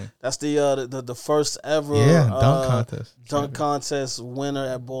family. That's the first ever dunk contest winner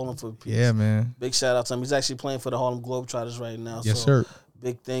at Bowling for Peace. Yeah, man. Big shout out to him. He's actually playing for the Harlem Globetrotters right now. Yes, sir.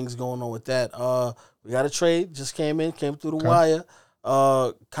 Big things going on with that. We got a trade. Just came through the wire.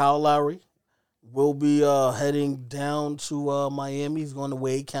 Kyle Lowry will be heading down to Miami. He's going to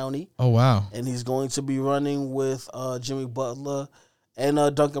Wade County. Oh, wow. And he's going to be running with Jimmy Butler and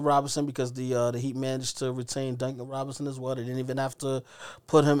Duncan Robinson, because the Heat managed to retain Duncan Robinson as well. They didn't even have to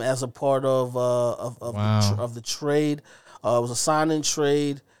put him as a part of the trade. It was a sign-in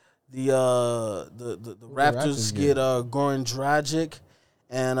trade. The Raptors get Goran Dragic,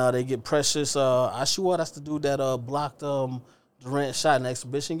 and they get Precious Ashua. That's the dude that blocked Durant's shot in the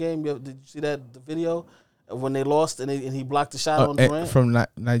exhibition game. Did you see the video when they lost and he blocked the shot on Durant from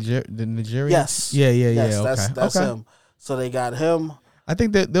Nigeria? Yes. Yeah. Yes, okay. That's him. So they got him. I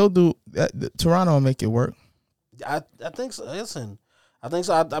think that they'll do Toronto will make it work. I think so. Listen, I think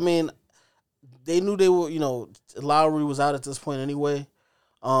so. I mean, they knew they were, Lowry was out at this point anyway.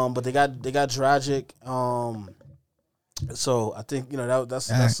 But they got Dragic. So I think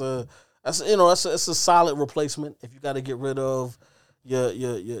that's a solid replacement if you got to get rid of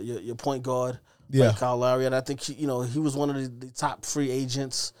your point guard, like Kyle Lowry, and I think he was one of the top free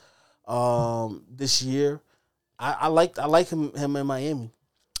agents this year. I like him in Miami.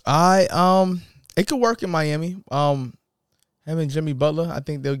 It could work in Miami. Him and Jimmy Butler, I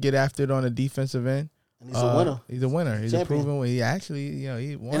think they'll get after it on the defensive end. And he's a winner. He's a winner. He's a proven winner. He actually,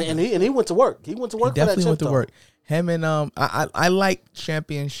 he won. And he went to work. He went to work. He definitely went to though. work. Him and I like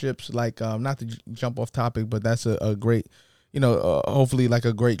championships. Like not to jump off topic, but that's a great, hopefully like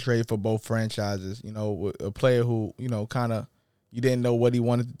a great trade for both franchises. A player who kind of you didn't know what he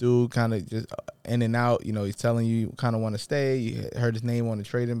wanted to do, kind of just in and out. He's telling you kind of want to stay. You heard his name on the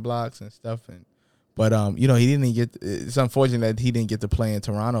trading blocks and stuff, but he didn't get. It's unfortunate that he didn't get to play in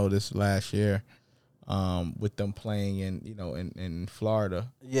Toronto this last year. With them playing in Florida,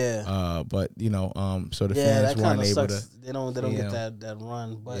 but so the fans weren't able to. They don't get that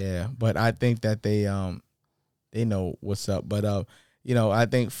run, but but I think that they know what's up. But I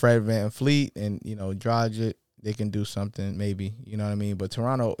think Fred VanVleet and Dragic, they can do something maybe. You know what I mean? But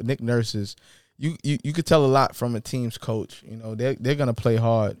Toronto, Nick Nurse is you could tell a lot from a team's coach. They're gonna play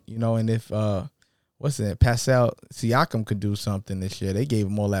hard. And if Pascal Siakam could do something this year. They gave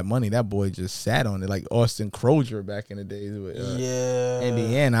him all that money. That boy just sat on it like Austin Crozier back in the days with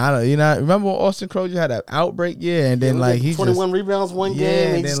Indiana. Remember when Austin Crozier had an outbreak? Yeah, and then he 21 rebounds one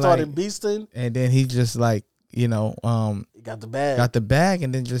game. And he started beasting, and then he just he got the bag,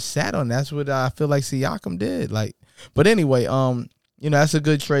 and then just sat on. That's what I feel like Siakam did. But anyway, that's a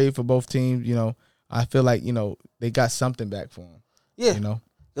good trade for both teams. I feel like they got something back for him. Yeah,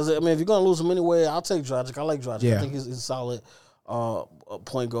 because, if you're going to lose him anyway, I'll take Dragic. I like Dragic. I think he's a solid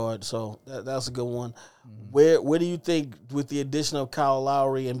point guard, so that's a good one. Mm-hmm. Where do you think, with the addition of Kyle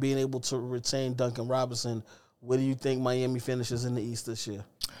Lowry and being able to retain Duncan Robinson, where do you think Miami finishes in the East this year?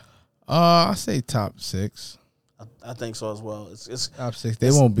 I say top 6. I think so as well. It's top 6.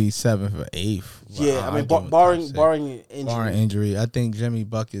 They won't be 7th or 8th. Yeah, barring injury. Barring injury. I think Jimmy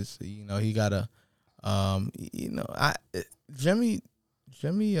Buckets, he got a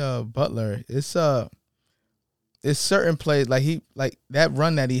Jimmy Butler, it's certain plays like that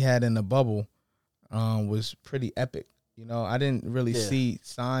run that he had in the bubble was pretty epic. I didn't really see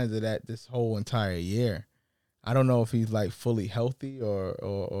signs of that this whole entire year. I don't know if he's fully healthy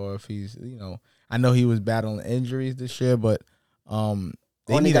or if he's I know he was battling injuries this year, but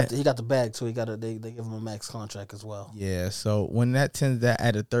he got the bag too. They give him a max contract as well. Yeah, so when that tends that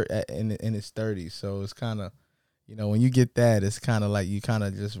at in his 30s, so it's kind of. When you get that, it's kind of like you kind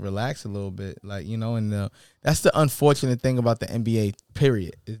of just relax a little bit. And that's the unfortunate thing about the NBA,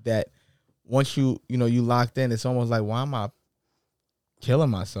 period, is that once you locked in, it's almost like, why am I killing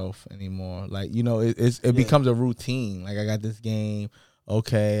myself anymore? It becomes a routine. I got this game.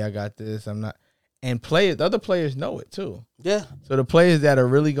 Okay, I got this. I'm not. And the other players know it too. Yeah. So the players that are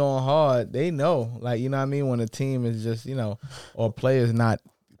really going hard, they know. When a team is just, or a player's not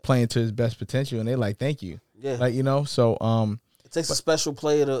playing to his best potential, and they're like, thank you. Yeah. So it takes a special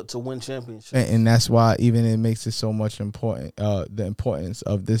player to win championships. And that's why even it makes it so much important, the importance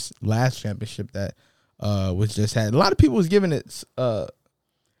of this last championship that was just had. A lot of people was giving it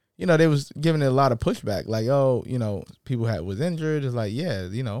they was giving it a lot of pushback. People was injured. It's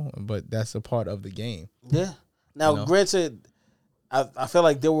but that's a part of the game. Yeah. Now, granted, I feel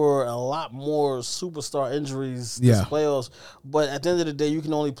like there were a lot more superstar injuries this playoffs, but at the end of the day, you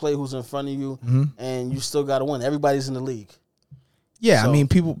can only play who's in front of you, and you still got to win. Everybody's in the league. Yeah, so,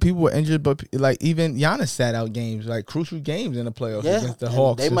 people were injured, but even Giannis sat out games, crucial games in the playoffs against the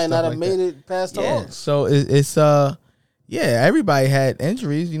Hawks. They might not have made it past the Hawks. So it's everybody had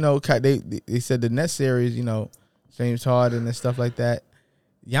injuries. They said the Nets series, James Harden and stuff like that.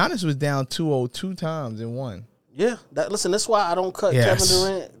 Giannis was down 2-0 2 times and won. Yeah, that's why I don't cut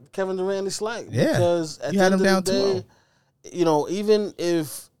Kevin Durant any slack. Yeah, because at you the had end him of the down day, even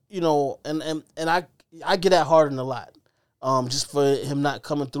if and I get at Harden a lot, just for him not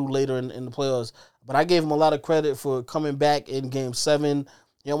coming through later in the playoffs. But I gave him a lot of credit for coming back in Game 7.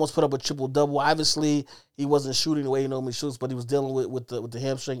 He almost put up a triple-double. Obviously, he wasn't shooting the way he normally shoots, but he was dealing with the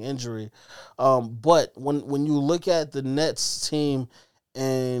hamstring injury. But when you look at the Nets team.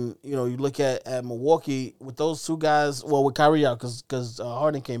 And, you look at Milwaukee with those two guys, with Kyrie out because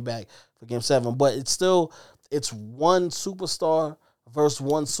Harden came back for Game 7. But it's one superstar versus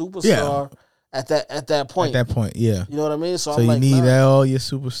one superstar. at that point. At that point, yeah. You know what I mean? So So I'm you like, need nah. all your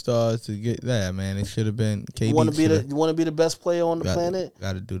superstars to get that, man. It should have been KD. You want to be the best player on the planet.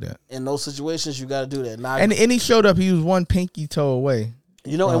 Got to do that. In those situations, you got to do that. Now, And he showed up. He was one pinky toe away.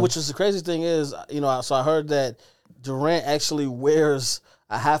 You know, and which is the crazy thing is, you know, so I heard that Durant actually wears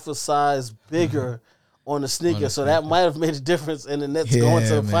a half a size bigger on the sneaker, so that might have made a difference in the Nets going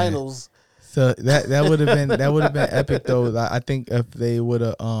to the finals. So that would have been epic though. I think if they would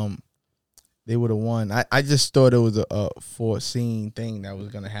have won. I just thought it was a foreseen thing that was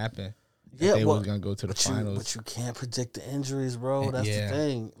gonna happen. Yeah, they was gonna go to the finals. But you can't predict the injuries, bro. That's the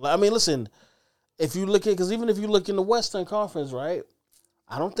thing. I mean, listen, if you look at, because even if you look in the Western Conference, right?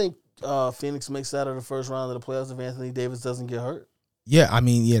 I don't think Phoenix makes it out of the first round of the playoffs if Anthony Davis doesn't get hurt. Yeah, I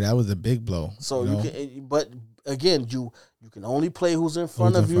mean, that was a big blow. So you can, but again, you can only play who's in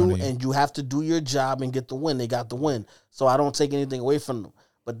front of you, and you have to do your job and get the win. They got the win, so I don't take anything away from them.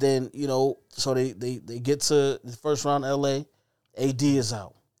 But then, you know, so they get to the first round. LA, AD is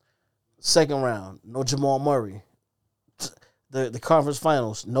out. Second round, no Jamal Murray. The conference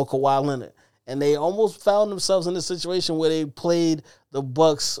finals, no Kawhi Leonard. And they almost found themselves in a situation where they played the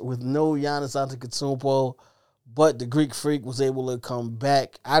Bucks with no Giannis Antetokounmpo, but the Greek Freak was able to come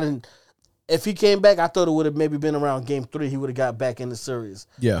back. If he came back, I thought it would have maybe been around Game 3. He would have got back in the series.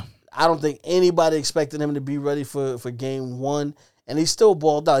 Yeah. I don't think anybody expected him to be ready for Game 1, and he still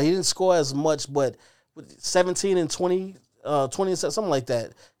balled out. He didn't score as much, but 17 and 20, 20 something like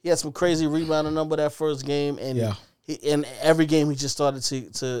that. He had some crazy rebounding number that first game, and in every game he just started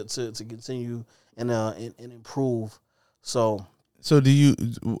to continue and improve. So how do you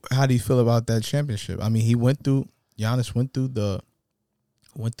feel about that championship? I mean, Giannis went through the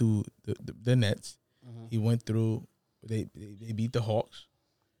Nets. Mm-hmm. He went through they beat the Hawks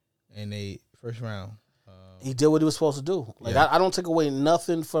in the first round. He did what he was supposed to do. Like I don't take away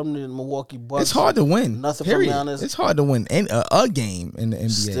nothing from the Milwaukee Bucks. It's hard to win. Nothing period. from Giannis. It's hard to win a game in the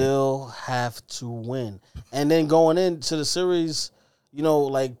NBA. Still have to win. And then going into the series, you know,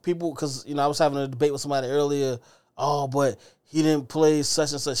 like people, because, you know, I was having a debate with somebody earlier. Oh, but he didn't play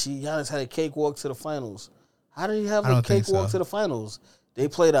such and such. Giannis had a cakewalk to the finals. How did he have a cakewalk to the finals? They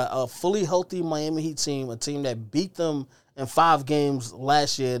played a fully healthy Miami Heat team, a team that beat them in 5 games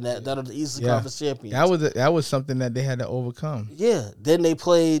last year, that are the Eastern Conference champions. That was something that they had to overcome. Yeah. Then they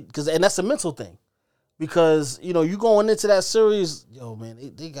played, and that's a mental thing. Because, you know, you going into that series, yo,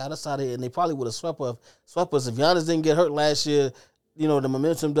 man, they got us out of here, and they probably would have swept us. If Giannis didn't get hurt last year, you know, the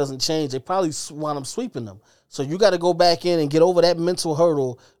momentum doesn't change. They probably wound up sweeping them. So you got to go back in and get over that mental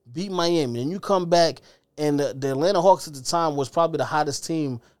hurdle, beat Miami. And you come back, and the Atlanta Hawks at the time was probably the hottest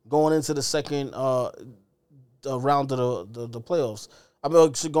team going into the second round of the playoffs. I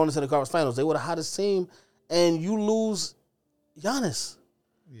mean, going into the conference finals. They were the hottest team, and you lose Giannis.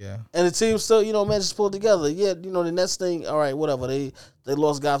 Yeah. And the team still, you know, managed to pull it together. Yeah, you know, the next thing, all right, whatever. They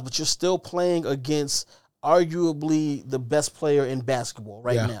lost guys, but you're still playing against arguably the best player in basketball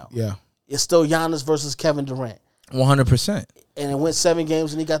now. Yeah. It's still Giannis versus Kevin Durant. 100%. And it went 7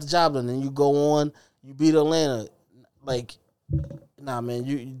 games, and he got the job done. And you go on, you beat Atlanta. Like, nah,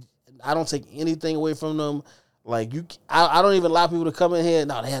 man, I don't take anything away from them. Like, I don't even allow people to come in here.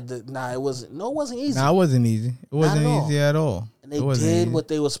 No, it wasn't easy. It wasn't easy. It wasn't easy at all. And they did what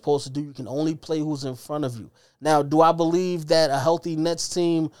they were supposed to do. You can only play who's in front of you. Now, do I believe that a healthy Nets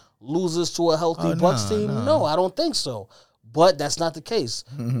team loses to a healthy Bucks team? No, I don't think so. But that's not the case.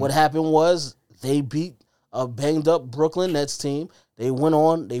 What happened was they beat a banged-up Brooklyn Nets team. They went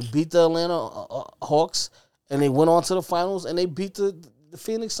on. They beat the Atlanta Hawks, and they went on to the finals, and they beat the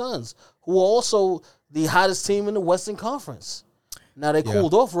Phoenix Suns, who are also the hottest team in the Western Conference. Now, they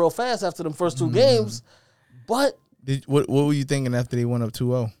cooled off real fast after the first 2 games, but... What were you thinking after they went up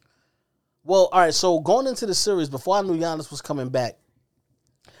 2-0? Well, all right, so going into the series, before I knew Giannis was coming back,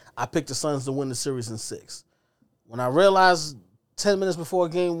 I picked the Suns to win the series in 6. When I realized 10 minutes before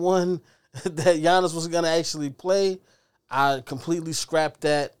Game 1 that Giannis was going to actually play, I completely scrapped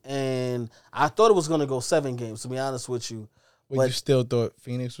that, and I thought it was going to go 7 games, to be honest with you. But you still thought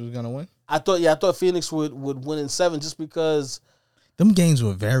Phoenix was going to win? I thought Phoenix would win in 7 just because... Them games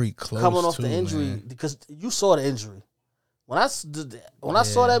were very close. Coming off the injury, man. Because you saw the injury. When I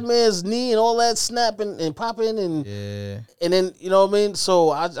saw that man's knee and all that snapping and popping and then, you know what I mean? So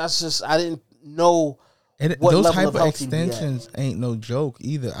I didn't know what those level of health hyperextensions ain't no joke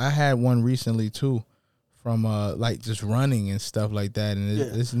either. I had one recently too, from like just running and stuff like that, and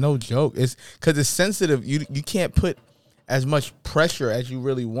it's no joke. It's because it's sensitive. You can't put as much pressure as you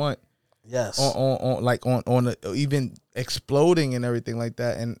really want. Yes. On even exploding and everything like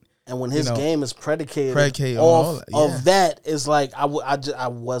that, and And when his game is predicated off of that, it's like I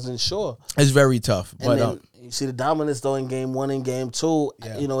wasn't sure. It's very tough. And then you see the dominance though in game 1 and game 2.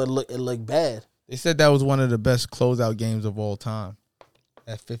 Yeah. You know, it looked bad. They said that was one of the best closeout games of all time.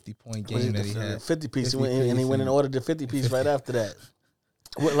 That 50-point game that he had. 50 piece. And he went and ordered the 50 piece right after that.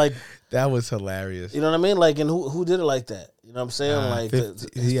 Like that was hilarious. You know what I mean? Like, and who did it like that? You know what I'm saying? Like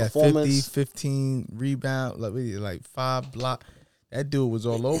 50, he had 50, 15 rebound, like 5 block. That dude was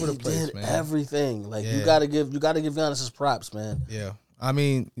all over the place, did man. Everything. Like you gotta give Giannis his props, man. Yeah. I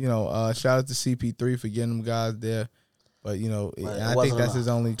mean, you know, shout out to CP3 for getting them guys there. But, you know, I think that's his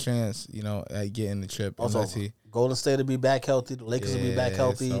only chance, you know, at getting the chip. Golden State will be back healthy. The Lakers will be back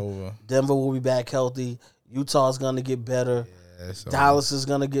healthy. Denver will be back healthy. Utah's going to get better. Yeah, Dallas is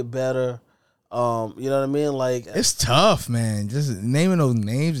going to get better. You know what I mean? Like it's tough, man. Just naming those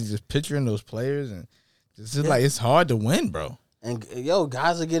names and just picturing those players. And just like it's hard to win, bro. And,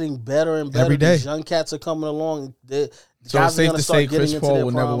 guys are getting better and better. Every day. These young cats are coming along. So it's safe to say Chris Paul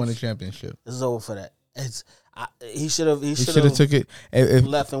will never win a championship. It's over for that. He should have took it.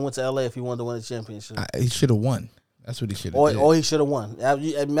 Left and went to LA if he wanted to win a championship. He should have won. That's what he should have. Or he should have won.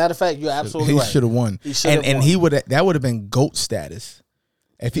 Matter of fact, you're absolutely right. He should have won. He would have been GOAT status.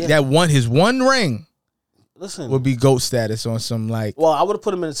 If he that won his one ring. Listen, would be GOAT status on some like. Well, I would have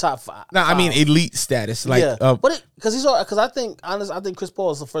put him in the top 5. No, I mean elite status. Like, but because I think Chris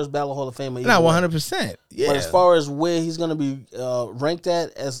Paul is the first Ballot Hall of Famer. Not 100%. Yeah, but as far as where he's going to be ranked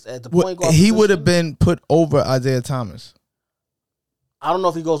at the point guard, he would have been put over Isaiah Thomas. I don't know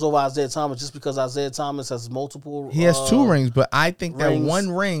if he goes over Isaiah Thomas just because Isaiah Thomas has multiple. He has 2 rings, but I think that one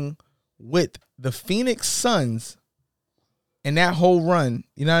ring with the Phoenix Suns and that whole run,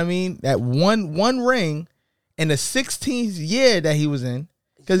 you know what I mean? That one ring. In the 16th year that he was in,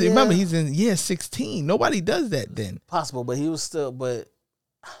 because remember he's in year 16. Nobody does that then. Possible, but he was still. But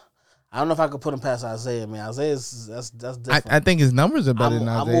I don't know if I could put him past Isaiah. Man, Isaiah's that's different. I think his numbers are better than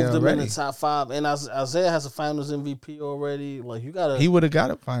Isaiah. I moved him already. in the top 5, and Isaiah has a Finals MVP already. Like you gotta. He would have got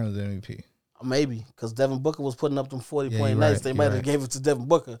a Finals MVP. Maybe because Devin Booker was putting up them 40-point nights. They might have gave it to Devin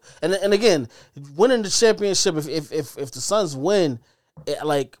Booker. And again, winning the championship. If the Suns win,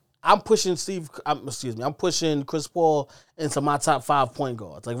 I'm pushing I'm pushing Chris Paul into my top 5 point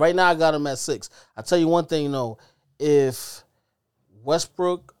guards. Like right now, I got him at 6. I tell you one thing, if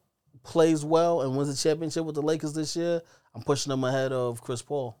Westbrook plays well and wins the championship with the Lakers this year, I'm pushing him ahead of Chris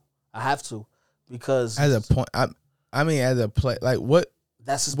Paul. I have to because as a point, as a play, like what?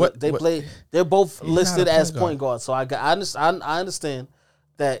 That's just what they play. They're both listed as point guards. So I understand.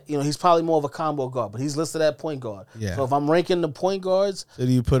 That he's probably more of a combo guard, but he's listed at point guard. Yeah. So if I'm ranking the point guards, so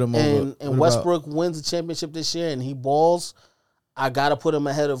do you put him over? And Westbrook wins the championship this year and he balls, I gotta put him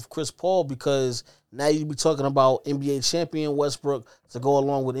ahead of Chris Paul because now you'd be talking about NBA champion Westbrook to go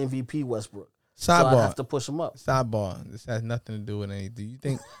along with MVP Westbrook. So I have to push him up. Sidebar. This has nothing to do with anything. Do you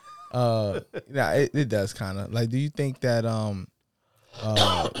think? It does kind of like. Do you think that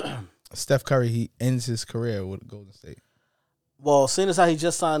Steph Curry he ends his career with Golden State? Well, seeing as how he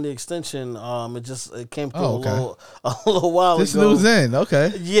just signed the extension, it came through a little while this ago. This news in,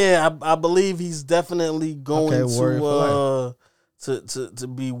 okay. Yeah, I believe he's definitely going to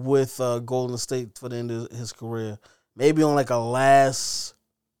be with Golden State for the end of his career. Maybe on like a last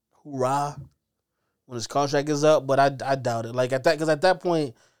hurrah when his contract is up, but I doubt it. Like at that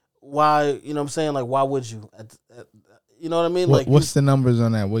point, why what I'm saying? Like why would you? You know what I mean? What's the numbers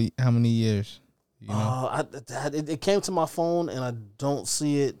on that? How many years? It came to my phone and I don't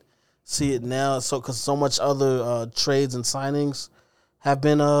see it now. So because so much other trades and signings have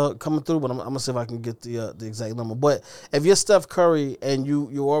been coming through, but I'm gonna see if I can get the exact number. But if you're Steph Curry and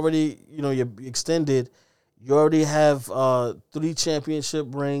you already you're extended, you already have 3 championship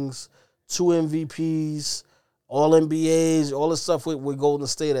rings, 2 MVPs, all NBAs, all this stuff with Golden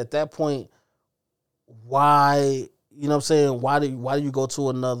State. At that point, why what I'm saying? Why do you go to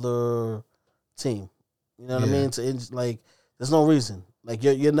another team? You know what I mean? There's no reason. Like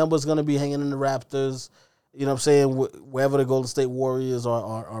your number's gonna be hanging in the Raptors. You know what I'm saying? Wherever the Golden State Warriors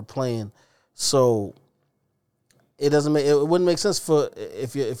are playing. So it wouldn't make sense for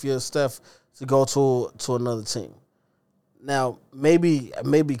if you're Steph to go to another team. Now maybe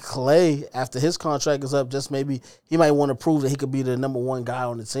Clay after his contract is up, just maybe he might want to prove that he could be the number 1 guy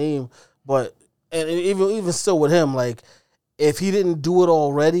on the team. But and even still with him, like if he didn't do it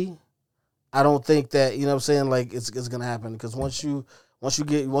already, I don't think that what I'm saying, like it's gonna happen because once you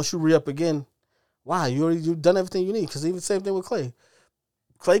re-up again, wow, you've done everything you need. Because even same thing with Clay.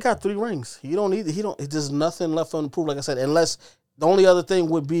 Clay got 3 rings. There's nothing left on the proof, like I said, unless the only other thing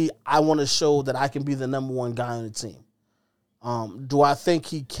would be I want to show that I can be the number 1 guy on the team. Do I think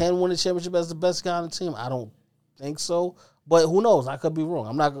he can win a championship as the best guy on the team? I don't think so. But who knows? I could be wrong.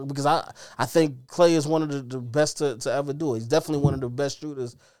 I'm not, because I think Clay is one of the best to ever do it. He's definitely one of the best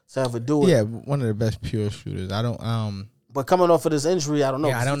shooters to ever do it. Yeah, one of the best pure shooters. I don't. But coming off of this injury, I don't know.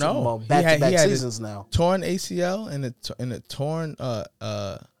 Yeah, I don't know. About back-to-back seasons now. Torn ACL and a torn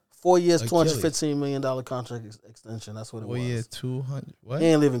 4 years, Achilles. $215 million contract extension. That's what it 4 was. years, 200. What? He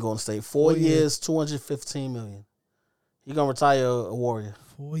ain't leaving Golden State. 4 years, $215 million. He gonna retire a Warrior.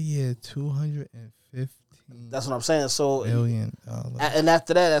 4 years, $215 That's what I'm saying. So million. And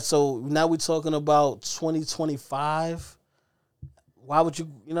after that, so now we're talking about 2025. Why would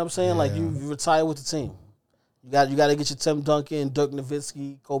you? You know what I'm saying? Like you retire with the team. You got to get your Tim Duncan, Dirk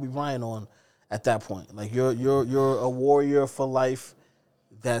Nowitzki, Kobe Bryant on at that point. Like you're a Warrior for life.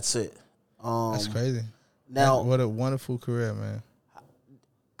 That's it. That's crazy. Now, what a wonderful career, man.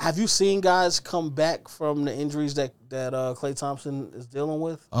 Have you seen guys come back from the injuries that Klay Thompson is dealing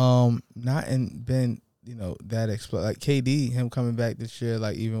with? Not been that explosive. Like KD, him coming back this year,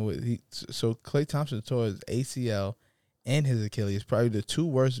 like even with so Klay Thompson tore his ACL and his Achilles, probably the two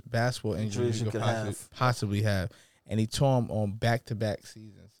worst basketball injuries you could possibly have, and he tore them on back-to-back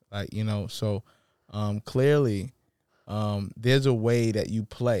seasons. Like so clearly, there's a way that you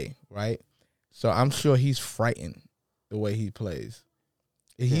play, right? So I'm sure he's frightened the way he plays.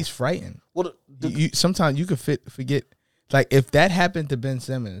 He's frightened. Well, sometimes you could forget. Like if that happened to Ben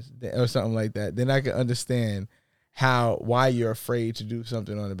Simmons or something like that, then I could understand why you're afraid to do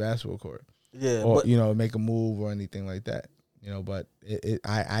something on the basketball court. Yeah, or make a move or anything like that. But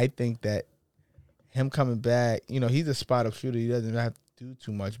I think that him coming back, he's a spot-up shooter. He doesn't have to do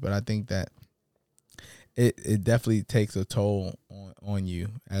too much, but I think that it definitely takes a toll on you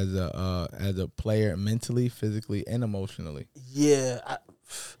as a player, mentally, physically, and emotionally. Yeah.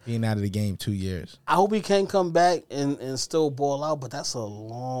 Being out of the game 2 years. I hope he can come back and still ball out, but that's a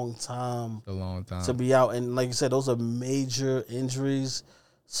long time. To be out. And like you said, those are major injuries.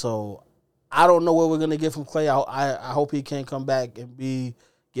 So I don't know what we're gonna get from Klay. I hope he can come back and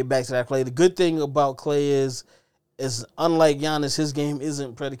get back to that Klay. The good thing about Klay is unlike Giannis, his game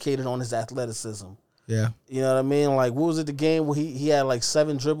isn't predicated on his athleticism. Yeah. You know what I mean? Like, what was it, the game where he had like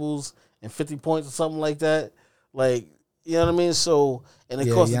 7 dribbles and 50 points or something like that? Like, you know what I mean? So, and of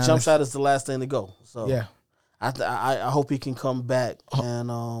course, the jump shot is the last thing to go. So, yeah, I hope he can come back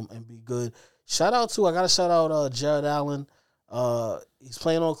and be good. I gotta shout out Jared Allen. He's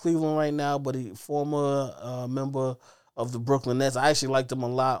playing on Cleveland right now, but he former member of the Brooklyn Nets. I actually liked him a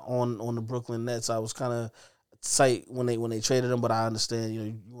lot on the Brooklyn Nets. I was kind of tight when they traded him, but I understand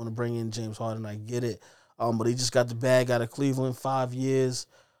you want to bring in James Harden. I get it. But he just got the bag out of Cleveland. 5 years,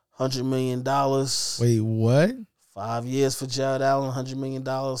 $100 million. Wait, what? 5 years for Jared Allen, $100 million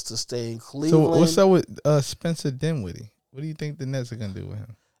to stay in Cleveland. So what's up with Spencer Dinwiddie? What do you think the Nets are gonna do with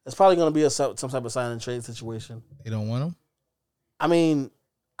him? It's probably gonna be some type of sign and trade situation. They don't want him? I mean,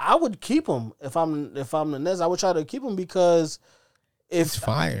 I would keep him if I'm the Nets. I would try to keep him because he's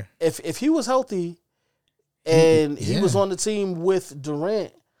fire. If he was healthy and he was on the team with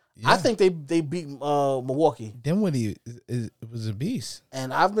Durant, I think they beat Milwaukee. Dinwiddie was a beast.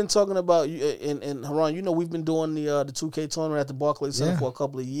 And I've been talking about you and Haron. We've been doing the 2K tournament at the Barclays Center for a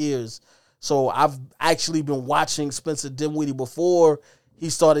couple of years. So I've actually been watching Spencer Dinwiddie before he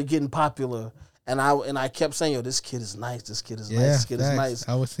started getting popular. And I kept saying, yo, this kid is nice. This kid is nice. This kid is nice.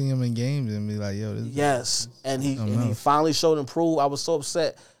 I would see him in games and be like, yo, this and he finally showed improve. I was so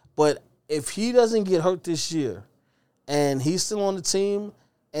upset. But if he doesn't get hurt this year and he's still on the team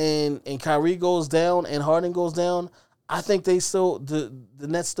and Kyrie goes down and Harden goes down, I think the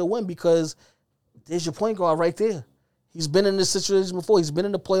Nets still win because there's your point guard right there. He's been in this situation before. He's been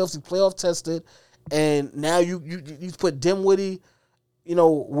in the playoffs. He's playoff tested. And now you put Dinwiddie,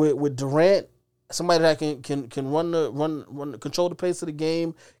 with Durant, somebody that can control the pace of the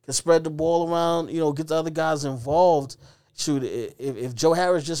game, can spread the ball around, get the other guys involved. Shoot, if Joe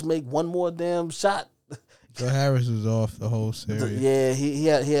Harris just make one more damn shot. Joe Harris was off the whole series. Yeah, he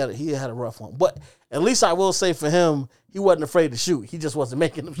had a rough one. But at least I will say for him, he wasn't afraid to shoot. He just wasn't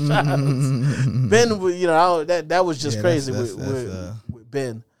making them shots. Ben, that was just crazy with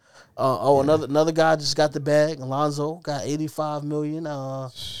Ben. Another guy just got the bag. Alonzo got $85 million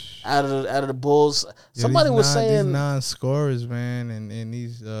out of the Bulls. Somebody was saying these non-scorers, man, and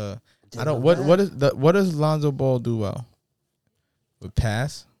these what does Lonzo Ball do well? With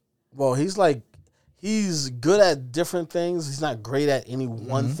pass? Well, he's good at different things. He's not great at any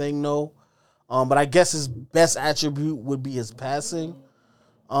one thing, though. But I guess his best attribute would be his passing.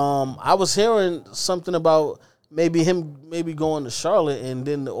 I was hearing something about maybe going to Charlotte and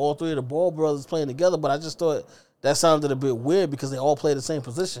then all three of the Ball brothers playing together, but I just thought that sounded a bit weird because they all play the same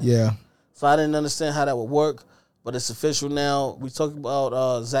position. Yeah. So I didn't understand how that would work, but it's official now. We talked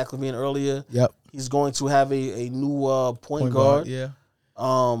about Zach LaVine earlier. Yep. He's going to have a new point guard. Yeah.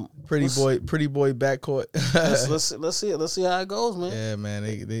 Pretty boy backcourt. let's see how it goes, man. Yeah,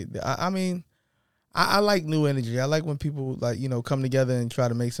 man. I mean, I like new energy. I like when people come together and try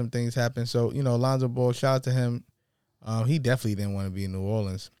to make some things happen. So Lonzo Ball, shout out to him. He definitely didn't want to be in New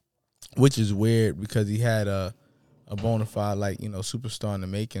Orleans, which is weird because he had a bona fide superstar in the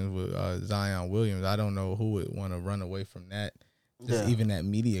makings with Zion Williams. I don't know who would want to run away from that. Just even that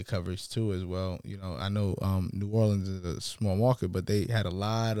media coverage too, as well. I know New Orleans is a small market, but they had a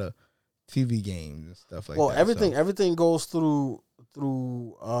lot of TV games and stuff like that. Well, everything goes through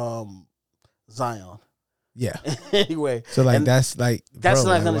Zion. Yeah. Anyway, so that's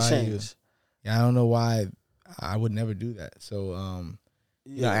not going to change. I don't know why I would never do that. So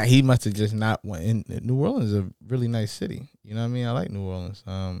he must have just not went in. New Orleans is a really nice city. You know what I mean? I like New Orleans.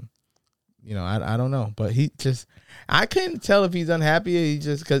 I don't know, but I couldn't tell if he's unhappy. He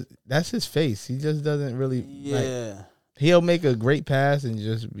just because that's his face. He just doesn't really. Yeah. He'll make a great pass and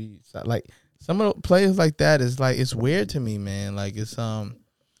just be like some of the players like that is it's weird to me, man. Like it's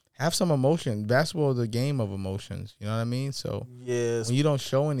have some emotion. Basketball is a game of emotions. You know what I mean? So when you don't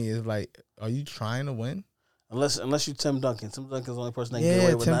show any, it's like, are you trying to win? Unless you Tim Duncan. Tim Duncan's the only person that can get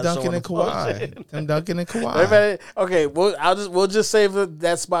away with Tim not showing Kawhi. Tim Duncan and Kawhi. Everybody, okay, we'll just save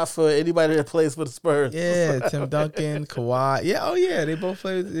that spot for anybody that plays for the Spurs. Yeah, Tim Duncan, Kawhi. Yeah, oh yeah, they both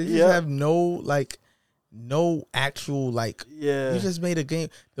play. They just have no actual You just made a game.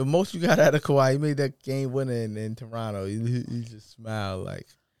 The most you got out of Kawhi, you made that game winner in Toronto. You just smiled like.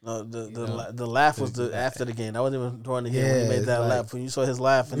 No, the laugh was after the game. That wasn't even during the game when he made that laugh. When you saw his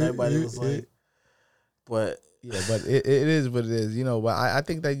laugh and everybody was like, but it is what it is, But I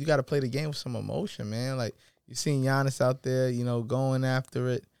think that you got to play the game with some emotion, man. Like you seen Giannis out there, going after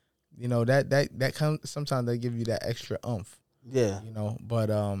it. That comes sometimes they give you that extra oomph. Yeah, But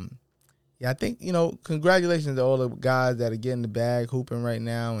I think congratulations to all the guys that are getting the bag, hooping right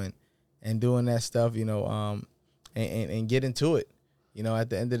now, and doing that stuff, and getting to it. At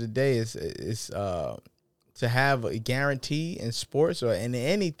the end of the day, it's to have a guarantee in sports or in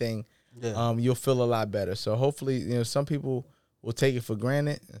anything. Yeah. You'll feel a lot better. So hopefully, some people will take it for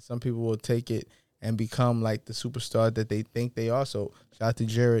granted, and some people will take it and become like the superstar that they think they are. So shout out to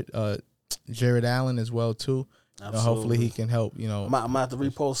Jared Allen as well too. Hopefully he can help. I'm gonna have to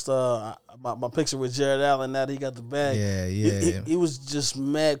repost my picture with Jared Allen now that he got the bag. Yeah. He was just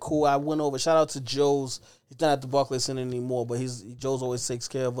mad cool. I went over. Shout out to Joe's. He's not at the Barclays Center anymore, but Joe's always takes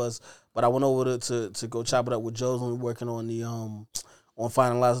care of us. But I went over to go chop it up with Joe's when we were working on the on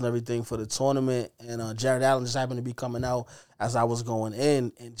finalizing everything for the tournament. And Jared Allen just happened to be coming out as I was going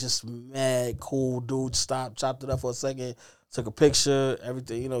in, and just mad cool dude. Stopped, chopped it up for a second. Took a picture,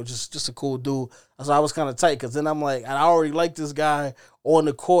 everything, just a cool dude. So I was kind of tight because then I'm like, I already like this guy on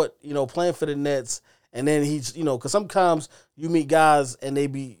the court, playing for the Nets. And then he's, because sometimes you meet guys and they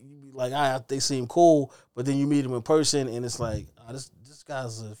be like, they seem cool, but then you meet them in person and it's like, this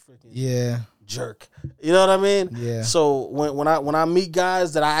guy's a freaking jerk. You know what I mean? Yeah. So when I meet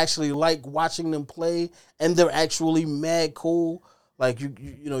guys that I actually like watching them play and they're actually mad cool, like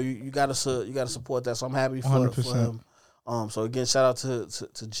you gotta support that. So I'm happy for him. So again, shout out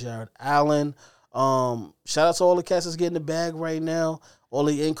to Jared Allen. Shout out to all the cats that's getting the bag right now. All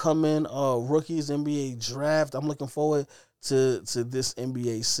the incoming rookies, NBA draft. I'm looking forward to this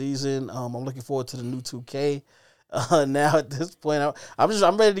NBA season. I'm looking forward to the new 2K. Now at this point,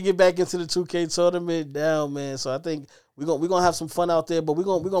 I'm ready to get back into the 2K tournament now, man. So I think we're gonna have some fun out there. But we're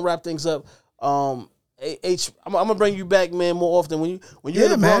gonna wrap things up. I'm gonna bring you back, man, more often. When you're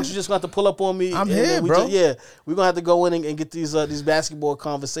in the Bronx, you just gonna have to pull up on me. I'm here, bro. We're gonna have to go in and get these basketball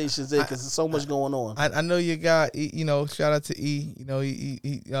conversations in because there's so much going on. I know you got, shout out to E.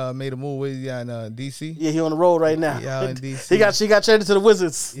 He made a move with you in DC. Yeah, he on the road right now. Yeah, in DC. He got traded to the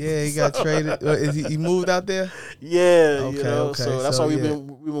Wizards. Yeah, he got traded. Is he moved out there? Yeah, okay. So that's why we've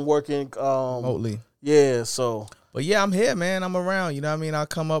been working remotely. Yeah, so. But yeah, I'm here, man. I'm around. You know what I mean? I'll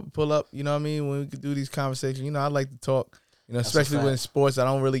come up, pull up. You know what I mean? When we could do these conversations, I like to talk. Especially when sports. I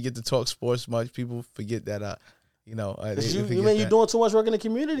don't really get to talk sports much. People forget that. You're doing too much work in the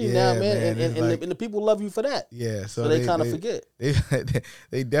community now, man. And the people love you for that. Yeah, so they kind of forget.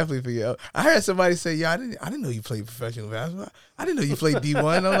 They definitely forget. I heard somebody say, "Yeah, I didn't know you played professional basketball. I didn't know you played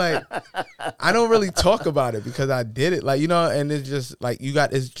D1." I'm like, I don't really talk about it because I did it, and it's just like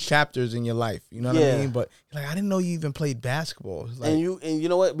it's chapters in your life. You know what I mean? But Like, I didn't know you even played basketball. Like, and you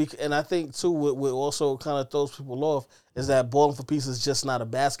know what? And I think too, what also kind of throws people off is that Bowling for Peace is just not a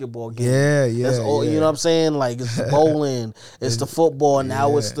basketball game. Yeah. That's all, you know what I'm saying? Like, it's bowling, it's the football, and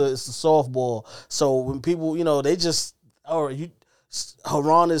now it's the softball. So when people, they just,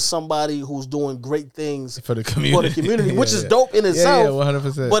 Haron is somebody who's doing great things for the community, which is dope in itself.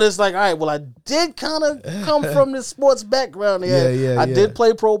 100%. But it's like, all right, well, I did kind of come from this sports background. I did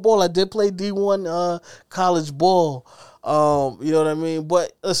play pro ball. I did play D1 college ball. You know what I mean?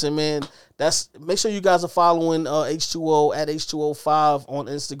 But listen, man, make sure you guys are following H2O at H2O5 on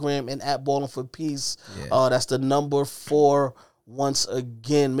Instagram and at Bowling for Peace. That's the number 4. Once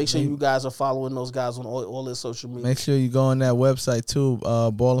again, make sure you guys are following those guys on all their social media. Make sure you go on that website too,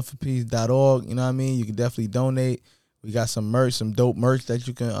 ballingforpeace.org. You know what I mean? You can definitely donate. We got some merch, some dope merch that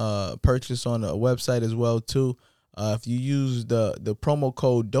you can purchase on the website as well too. If you use the promo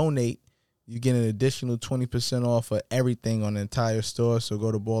code DONATE, you get an additional 20% off of everything on the entire store. So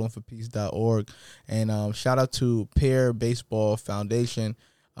go to ballingforpeace.org. And shout out to Pear Baseball Foundation.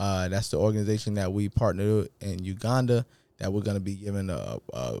 That's the organization that we partnered with in Uganda, that we're going to be giving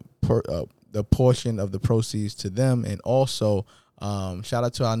the portion of the proceeds to them. And also, shout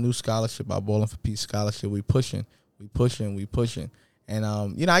out to our new scholarship, our Bowling for Peace scholarship. We pushing. And,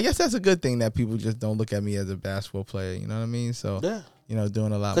 I guess that's a good thing that people just don't look at me as a basketball player. You know what I mean? So,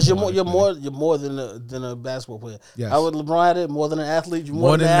 doing a lot. Because you're more than a basketball player. Yes. How would LeBron had it? More than an athlete? You're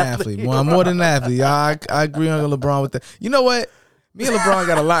more than an athlete. I'm more than an athlete. I agree on LeBron with that. You know what? Me and LeBron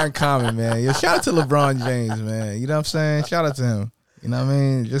got a lot in common, man. Shout out to LeBron James, man. You know what I'm saying? Shout out to him. You know what I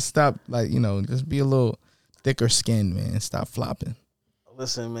mean? Just stop, just be a little thicker skinned, man. Stop flopping.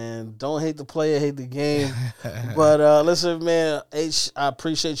 Listen, man, don't hate the player, hate the game. But listen, man, H, I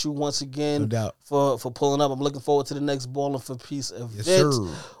appreciate you once again, no doubt, for pulling up. I'm looking forward to the next Bowling for Peace event. Yes, sir.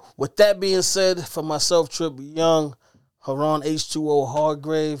 With that being said, for myself, Trip Young, Haron H2O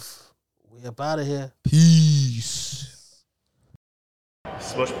Hargrave, we up out of here. Peace.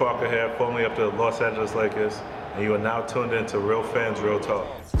 Smush Parker here, formerly of the Los Angeles Lakers, and you are now tuned in to Real Fans, Real Talk.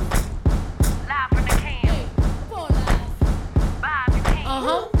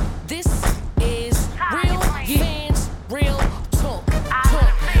 This is Real Fans, Real Talk.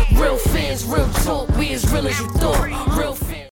 Real Fans, Real Talk. We as real as you thought.